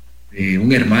 de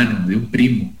un hermano, de un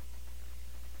primo,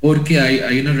 porque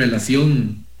hay una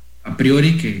relación a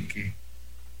priori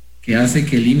que hace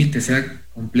que el límite sea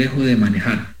complejo de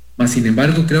manejar. Mas, sin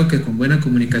embargo, creo que con buena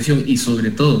comunicación y sobre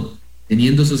todo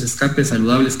teniendo esos escapes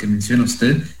saludables que menciona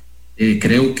usted,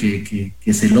 creo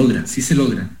que se logra, sí se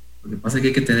logra. Lo que pasa es que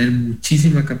hay que tener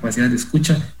muchísima capacidad de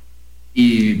escucha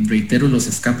y reitero los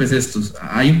escapes estos.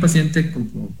 Hay un paciente,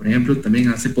 como por ejemplo también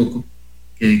hace poco,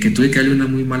 que tuve que darle una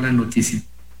muy mala noticia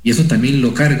y eso también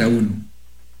lo carga uno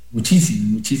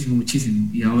muchísimo.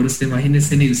 Y ahora usted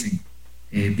imagínese, Nielsen,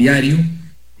 diario,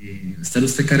 estar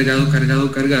usted cargado,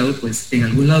 pues en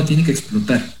algún lado tiene que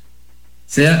explotar,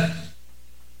 sea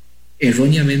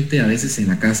erróneamente a veces en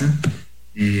la casa,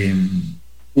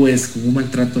 pues con un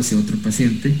maltrato hacia otro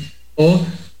paciente, o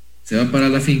se va para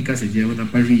la finca, se lleva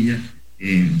una parrilla,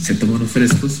 se toma unos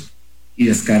frescos y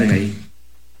descarga ahí.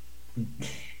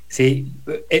 Sí,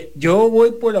 yo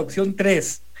voy por la opción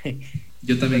 3.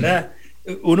 Yo también. ¿Verdad?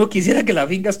 Uno quisiera que la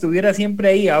finca estuviera siempre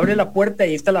ahí, abre la puerta y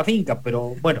ahí está la finca,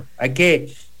 pero bueno, hay que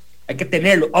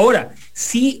tenerlo. Ahora,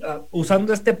 sí,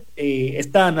 usando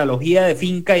esta analogía de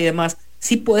finca y demás,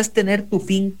 sí puedes tener tu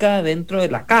finca dentro de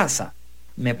la casa,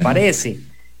 me parece,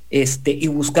 y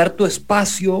buscar tu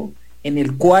espacio en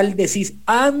el cual decís,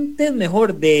 antes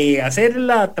mejor de hacer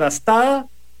la trastada,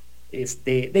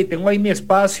 tengo ahí mi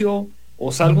espacio,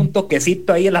 o salgo un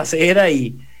toquecito ahí en la acera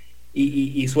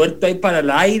y suelto ahí para el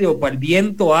aire o para el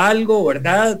viento algo,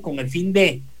 ¿verdad? Con el fin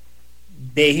de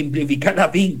ejemplificar la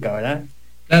finca, ¿verdad?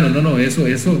 Claro, no, eso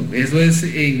es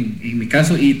en mi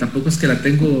caso, y tampoco es que la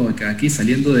tengo aquí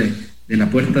saliendo de la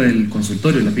puerta del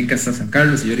consultorio. La finca está en San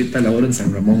Carlos y yo ahorita laboro en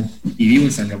San Ramón y vivo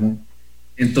en San Ramón.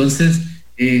 Entonces,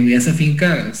 esa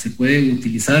finca se puede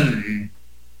utilizar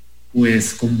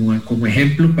pues como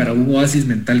ejemplo para un oasis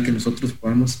mental que nosotros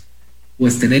podamos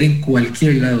pues tener en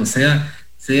cualquier lado, sea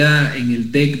en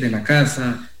el deck de la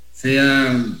casa,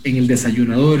 sea en el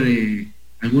desayunador,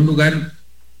 algún lugar,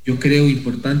 yo creo,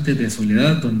 importante de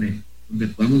soledad donde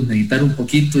podamos meditar un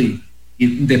poquito y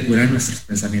depurar nuestros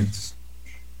pensamientos.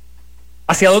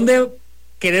 ¿Hacia dónde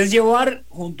querés llevar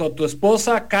junto a tu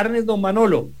esposa Carnes don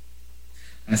Manolo?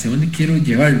 ¿Hacia dónde quiero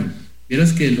llevarlo?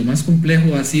 Vieras que lo más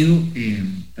complejo ha sido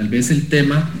tal vez el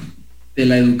tema de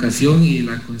la educación y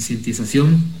la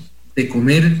concientización de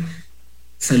comer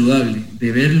saludable,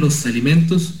 de ver los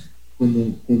alimentos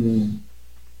como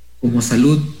como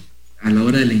salud a la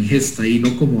hora de la ingesta y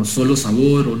no como solo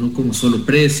sabor o no como solo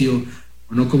precio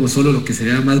o no como solo lo que se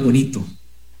vea más bonito,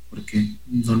 porque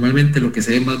normalmente lo que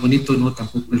se ve más bonito no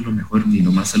tampoco es lo mejor ni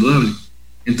lo más saludable.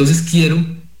 Entonces quiero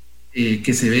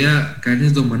que se vea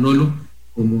Carnes Don Manolo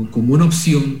como una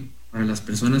opción para las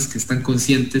personas que están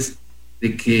conscientes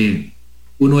de que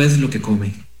uno es lo que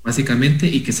come, básicamente,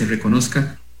 y que se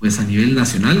reconozca pues a nivel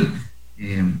nacional,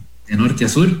 de norte a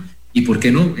sur, y por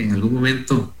qué no, en algún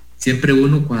momento, siempre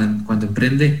uno cuando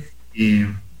emprende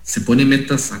se pone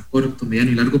metas a corto,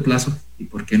 mediano y largo plazo, y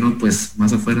por qué no, pues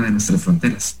más afuera de nuestras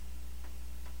fronteras.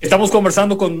 Estamos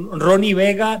conversando con Rony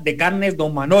Vega de Carnes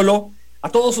Don Manolo. A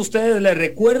todos ustedes les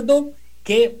recuerdo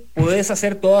que puedes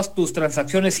hacer todas tus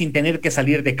transacciones sin tener que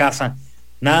salir de casa.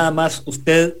 Nada más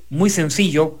usted, muy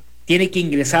sencillo, tiene que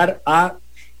ingresar a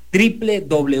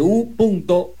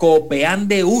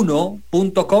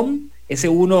www.copeande1.com, ese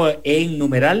 1 en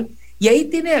numeral, y ahí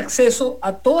tiene acceso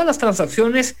a todas las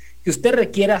transacciones que usted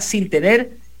requiera sin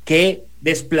tener que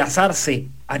desplazarse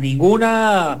a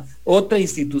ninguna otra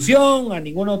institución, a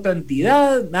ninguna otra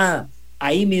entidad, nada.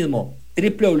 Ahí mismo,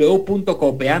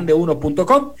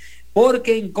 www.copeande1.com,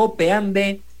 porque en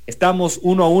Copeande estamos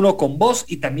uno a uno con vos,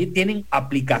 y también tienen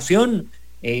aplicación,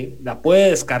 la puede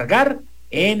descargar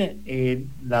en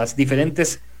las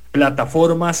diferentes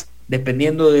plataformas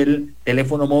dependiendo del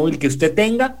teléfono móvil que usted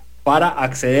tenga para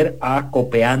acceder a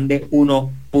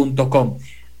copeande1.com.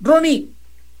 Rony,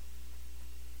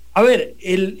 a ver,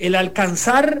 el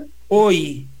alcanzar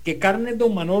hoy que Carnes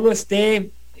Don Manolo esté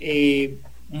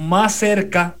más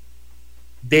cerca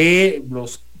de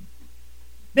los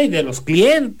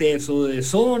clientes o de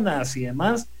zonas y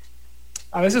demás,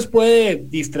 a veces puede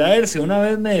distraerse. Una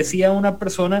vez me decía una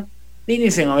persona,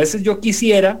 dicen, a veces yo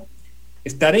quisiera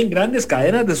estar en grandes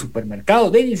cadenas de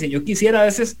supermercados, dicen, yo quisiera a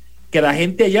veces que la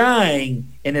gente allá en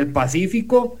el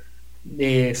Pacífico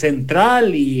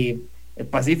Central y el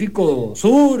Pacífico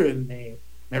Sur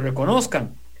me reconozcan.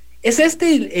 ¿Es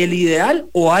este el ideal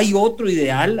o hay otro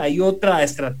ideal, hay otra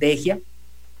estrategia?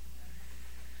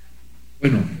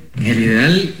 Bueno, el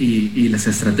ideal y las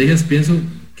estrategias, pienso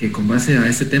que con base a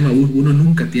este tema uno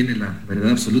nunca tiene la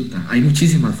verdad absoluta. Hay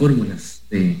muchísimas fórmulas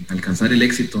de alcanzar el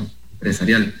éxito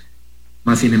empresarial.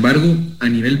 Más sin embargo, a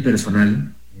nivel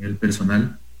personal,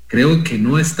 creo que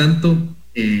no es tanto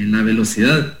la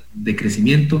velocidad de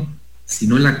crecimiento,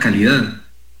 sino la calidad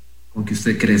con que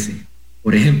usted crece.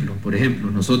 Por ejemplo,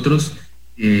 nosotros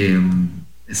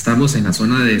estamos en la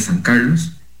zona de San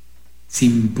Carlos,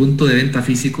 sin punto de venta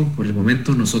físico. Por el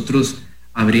momento nosotros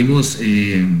abrimos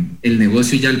el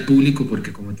negocio ya al público,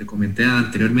 porque como te comenté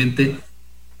anteriormente,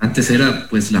 antes era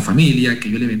pues la familia que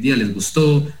yo le vendía, les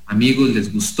gustó, amigos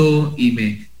les gustó, y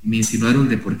me insinuaron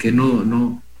de por qué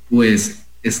no pues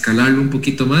escalarlo un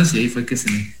poquito más, y ahí fue que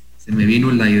se me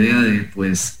vino la idea de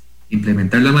pues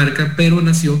implementar la marca, pero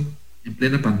nació en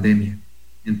plena pandemia.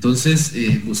 Entonces,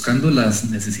 buscando las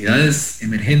necesidades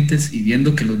emergentes y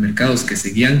viendo que los mercados que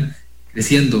seguían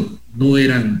creciendo no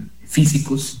eran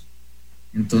físicos,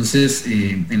 entonces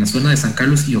en la zona de San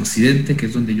Carlos y Occidente, que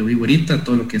es donde yo vivo ahorita,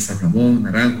 todo lo que es San Ramón,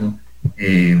 Naranjo,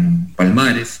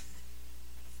 Palmares,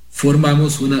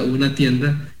 formamos una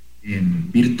tienda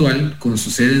virtual con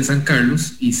su sede en San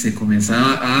Carlos, y se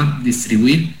comenzaba a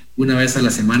distribuir una vez a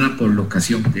la semana por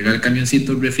locación. Llegaba el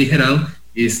camioncito refrigerado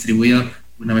y distribuía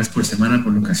una vez por semana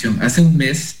por locación. Hace un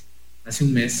mes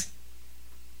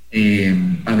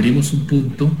abrimos un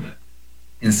punto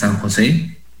en San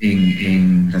José,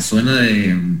 en la zona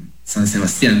de San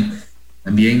Sebastián.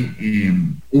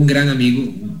 También un gran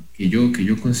amigo que yo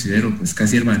considero pues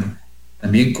casi hermano,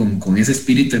 también con ese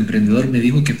espíritu emprendedor, me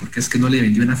dijo que por qué es que no le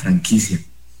vendió una franquicia.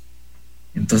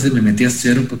 Entonces me metí a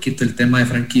estudiar un poquito el tema de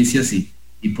franquicias y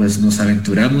pues nos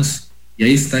aventuramos, y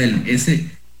ahí está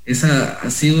esa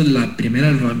ha sido la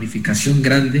primera ramificación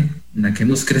grande en la que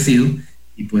hemos crecido,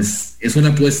 y pues es una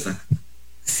apuesta.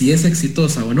 Si es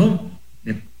exitosa o no,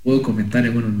 le puedo comentar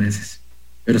en unos meses,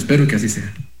 pero espero que así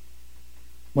sea.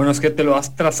 Bueno, es que te lo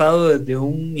has trazado desde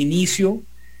un inicio.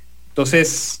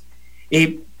 Entonces,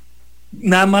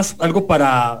 nada más algo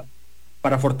para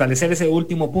fortalecer ese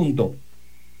último punto.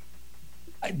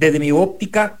 Desde mi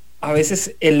óptica, a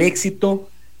veces el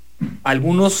éxito,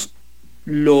 algunos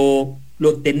lo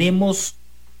tenemos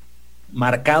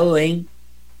marcado en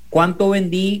cuánto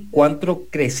vendí, cuánto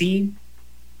crecí,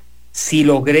 si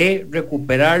logré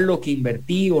recuperar lo que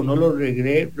invertí o no lo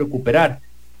logré recuperar.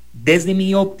 Desde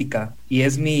mi óptica, y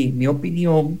es mi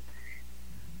opinión,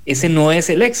 ese no es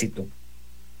el éxito.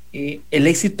 El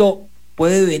éxito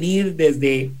puede venir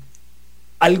desde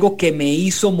algo que me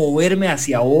hizo moverme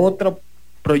hacia otro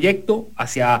proyecto,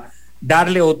 hacia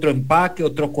darle otro empaque,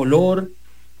 otro color,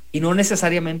 y no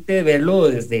necesariamente verlo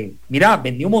desde, mira,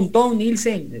 vendí un montón,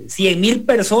 Nielsen, 100,000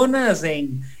 personas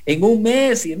en un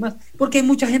mes y demás, porque hay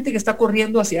mucha gente que está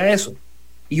corriendo hacia eso.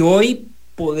 Y hoy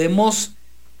podemos,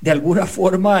 de alguna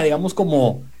forma, digamos,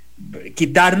 como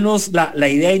quitarnos la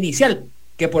idea inicial,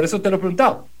 que por eso te lo he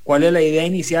preguntado, ¿cuál es la idea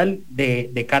inicial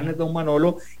de Carnes Don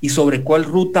Manolo y sobre cuál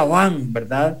ruta van,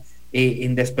 verdad,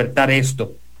 en despertar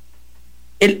esto?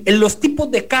 Los tipos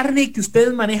de carne que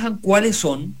ustedes manejan, ¿cuáles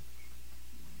son?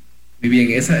 Muy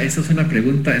bien, esa es una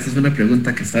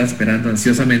pregunta que estaba esperando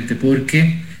ansiosamente,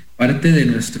 porque parte de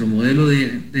nuestro modelo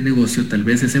de negocio tal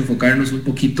vez es enfocarnos un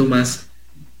poquito más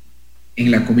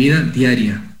en la comida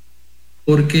diaria,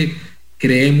 porque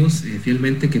creemos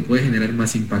fielmente que puede generar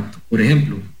más impacto. Por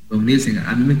ejemplo, don Nielsen,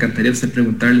 a mí me encantaría usted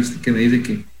preguntarle, usted que me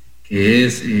dice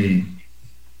que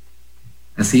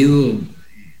ha sido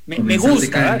me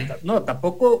gusta, no,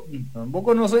 tampoco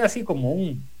no soy así como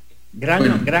un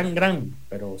gran,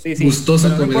 pero sí. Gustoso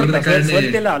pero comedor no importa, de carne.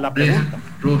 Suelte la pregunta.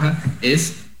 Roja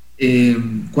es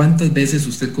 ¿cuántas veces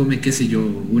usted come, qué sé yo,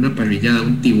 una parrillada,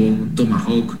 un tibón, un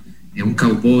tomahawk, un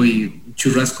cowboy, un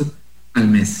churrasco al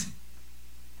mes?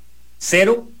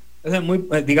 0, es muy,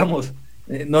 digamos,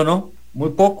 no, muy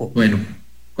poco. Bueno,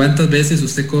 ¿cuántas veces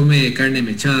usted come carne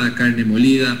mechada, carne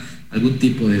molida, algún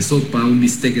tipo de sopa, un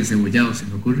bistec encebollado, se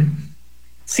me ocurre?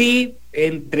 Sí,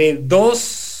 entre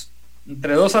 2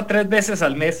 a 3 veces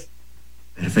al mes.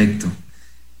 Perfecto.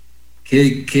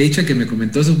 Qué dicha que me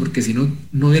comentó eso, porque si no,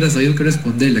 no hubiera sabido qué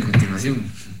responderle a continuación.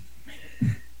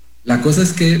 La cosa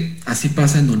es que así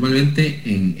pasa normalmente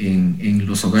en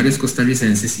los hogares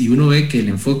costarricenses, y uno ve que el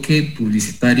enfoque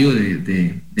publicitario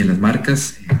de las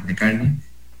marcas de carne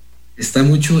está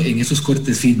mucho en esos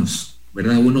cortes finos,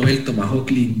 ¿verdad? Uno ve el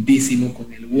tomahawk lindísimo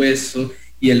con el hueso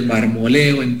y el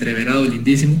marmoleo entreverado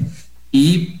lindísimo,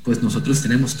 y pues nosotros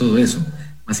tenemos todo eso.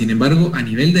 Mas, sin embargo, a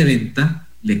nivel de venta,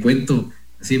 le cuento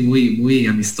así muy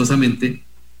amistosamente,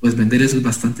 pues vender eso es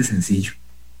bastante sencillo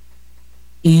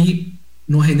y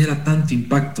no genera tanto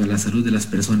impacto a la salud de las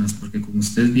personas, porque como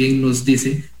usted bien nos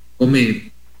dice,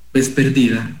 come vez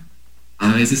perdida,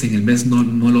 a veces en el mes no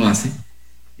lo hace,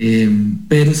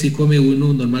 pero si come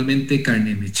uno normalmente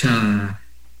carne mechada,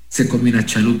 se come una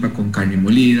chalupa con carne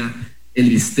molida, el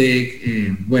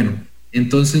bistec, bueno,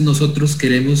 entonces nosotros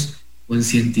queremos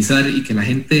concientizar y que la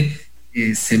gente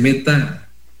se meta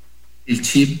el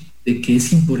chip de que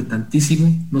es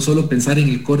importantísimo no solo pensar en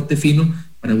el corte fino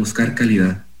para buscar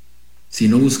calidad,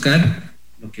 sino buscar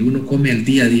lo que uno come al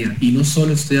día a día. Y no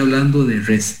solo estoy hablando de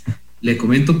res. Le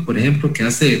comento, por ejemplo, que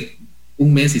hace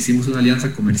un mes hicimos una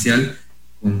alianza comercial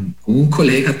con un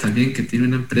colega también que tiene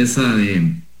una empresa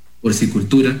de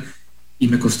porcicultura, y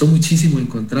me costó muchísimo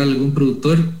encontrar algún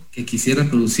productor que quisiera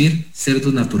producir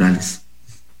cerdos naturales.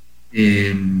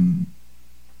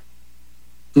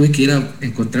 Tuve que ir a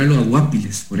encontrarlo a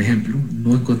Guapiles, por ejemplo.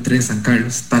 No encontré en San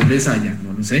Carlos, tal vez haya,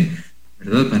 no lo sé,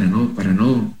 ¿verdad? Para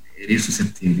no herir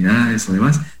susceptibilidades o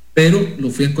demás, pero lo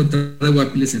fui a encontrar a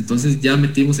Guapiles. Entonces ya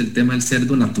metimos el tema del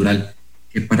cerdo natural,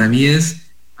 que para mí es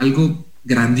algo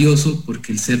grandioso,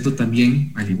 porque el cerdo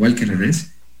también, al igual que la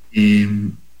res,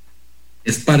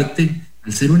 es parte,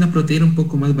 al ser una proteína un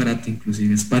poco más barata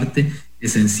inclusive, es parte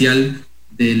esencial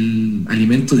del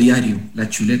alimento diario. La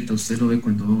chuleta, usted lo ve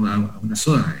cuando va a una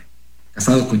soda,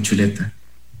 casado con chuleta,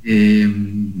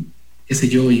 qué sé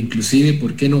yo, inclusive,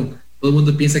 ¿por qué no? Todo el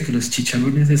mundo piensa que los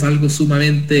chicharrones es algo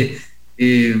sumamente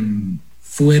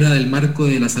fuera del marco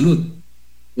de la salud.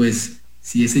 Pues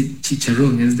si ese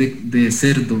chicharrón es de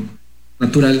cerdo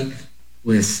natural,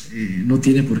 pues no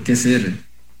tiene por qué ser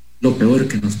lo peor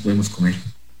que nos podemos comer.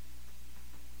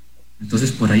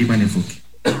 Entonces por ahí va el enfoque.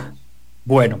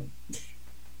 Bueno,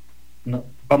 no,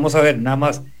 vamos a ver, nada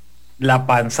más, la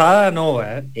panzada no,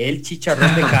 ¿verdad? El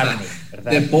chicharrón de carne,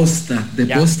 ¿verdad? de posta de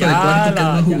cuarto, que es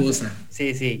más jugosa.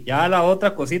 Sí, ya la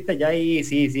otra cosita, ya ahí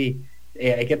sí,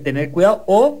 hay que tener cuidado,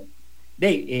 o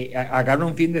agarrar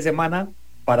un fin de semana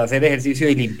para hacer ejercicio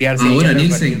y limpiarse. Ahora,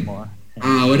 Nielsen,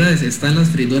 ahora están las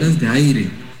freidoras de aire.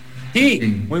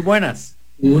 Sí, muy buenas.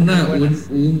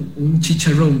 Un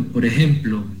chicharrón, por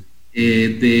ejemplo,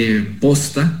 de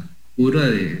posta pura,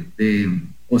 de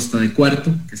posta de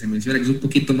cuarto, que se menciona que es un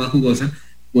poquito más jugosa,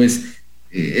 pues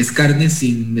es carne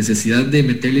sin necesidad de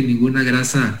meterle ninguna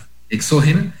grasa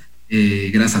exógena,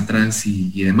 grasa trans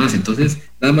y demás. Entonces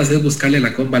nada más es buscarle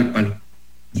la comba al palo.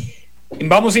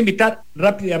 Vamos a invitar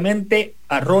rápidamente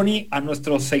a Ronny a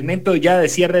nuestro segmento ya de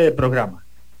cierre de programa.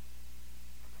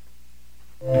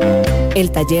 El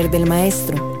taller del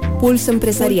maestro, Pulso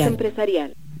Empresarial.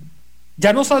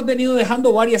 Ya nos has venido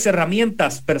dejando varias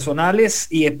herramientas personales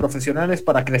y profesionales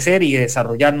para crecer y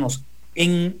desarrollarnos.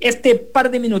 En este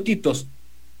par de minutitos,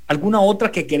 ¿Alguna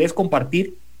otra que querés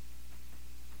compartir?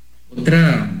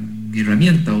 Otra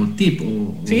herramienta o tip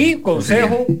Sí,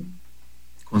 consejo.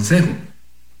 Consejo.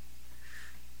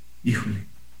 Híjole,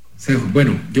 consejo.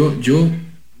 Bueno, yo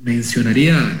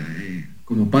mencionaría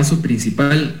como paso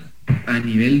principal a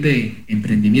nivel de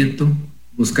emprendimiento,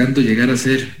 buscando llegar a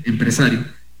ser empresario,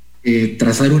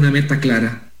 trazar una meta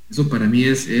clara. Eso para mí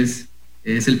es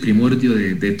el primordio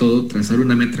de todo, trazar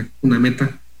una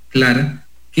meta clara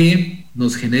que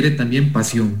nos genere también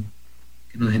pasión,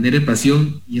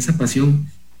 y esa pasión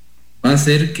va a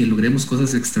hacer que logremos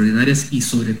cosas extraordinarias y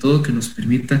sobre todo que nos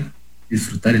permita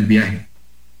disfrutar el viaje.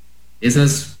 Eso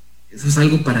es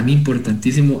algo para mí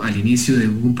importantísimo al inicio de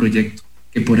un proyecto,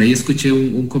 que por ahí escuché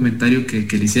un comentario que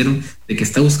le hicieron de que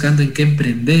está buscando en qué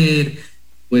emprender.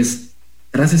 Pues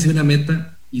trácese una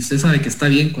meta y usted sabe que está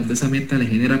bien cuando esa meta le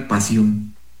genera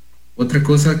pasión. Otra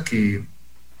cosa que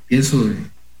pienso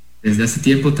desde hace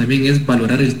tiempo también es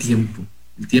valorar el tiempo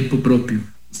propio.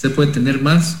 Usted puede tener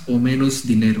más o menos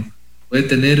dinero, puede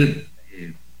tener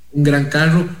un gran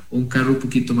carro o un carro un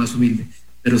poquito más humilde,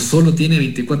 pero solo tiene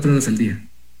 24 horas al día,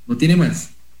 no tiene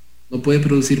más, no puede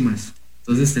producir más.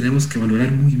 Entonces tenemos que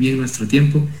valorar muy bien nuestro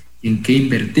tiempo y en qué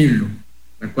invertirlo.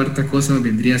 La cuarta cosa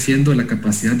vendría siendo la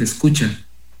capacidad de escucha,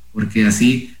 porque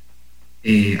así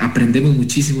aprendemos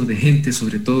muchísimo de gente,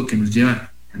 sobre todo que nos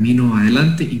lleva camino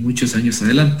adelante y muchos años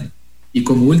adelante. Y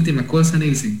como última cosa,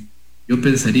 Nielsen, yo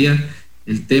pensaría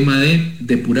el tema de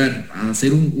depurar,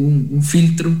 hacer un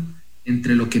filtro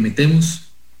entre lo que metemos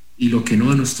y lo que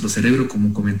no a nuestro cerebro.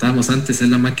 Como comentábamos antes, es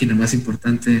la máquina más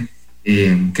importante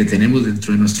que tenemos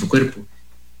dentro de nuestro cuerpo.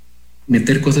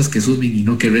 Meter cosas que sumen y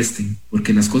no que resten,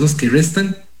 porque las cosas que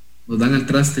restan nos dan al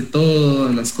traste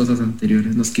todas las cosas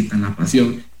anteriores, nos quitan la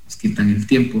pasión, nos quitan el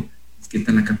tiempo, nos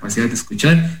quitan la capacidad de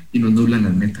escuchar y nos nublan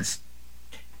las metas.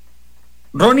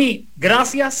 Ronny,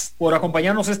 gracias por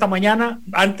acompañarnos esta mañana.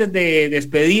 Antes de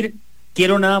despedir,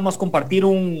 quiero nada más compartir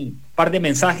un par de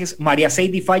mensajes. María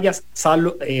Seidy Fallas,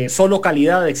 solo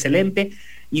calidad excelente,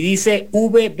 y dice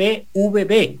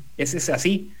VBVB, ese es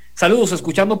así. Saludos,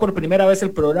 escuchando por primera vez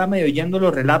el programa y oyendo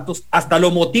los relatos, hasta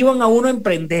lo motivan a uno a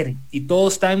emprender, y todo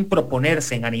está en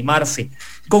proponerse, en animarse.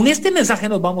 Con este mensaje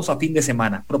nos vamos a fin de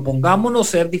semana. Propongámonos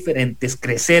ser diferentes,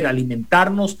 crecer,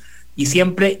 alimentarnos y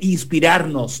siempre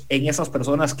inspirarnos en esas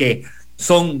personas que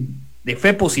son de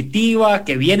fe positiva,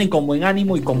 que vienen con buen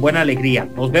ánimo y con buena alegría.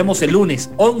 Nos vemos el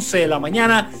lunes 11 de la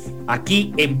mañana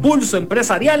aquí en Pulso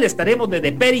Empresarial. Estaremos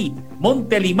desde Peri,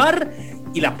 Montelimar,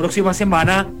 y la próxima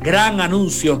semana gran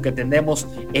anuncio que tendremos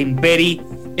en Peri,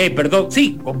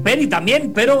 con Peri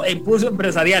también, pero en Pulso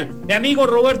Empresarial. Mi amigo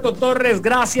Roberto Torres,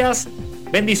 gracias,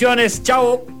 bendiciones,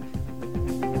 chao.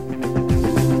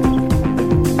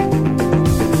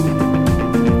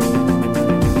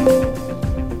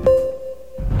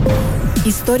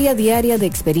 Historia diaria de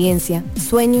experiencia,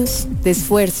 sueños, de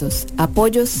esfuerzos,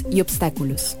 apoyos y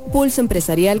obstáculos. Pulso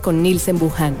Empresarial con Nielsen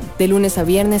Buján, de lunes a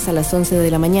viernes a las 11 de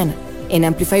la mañana, en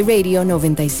Amplify Radio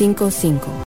 95.5.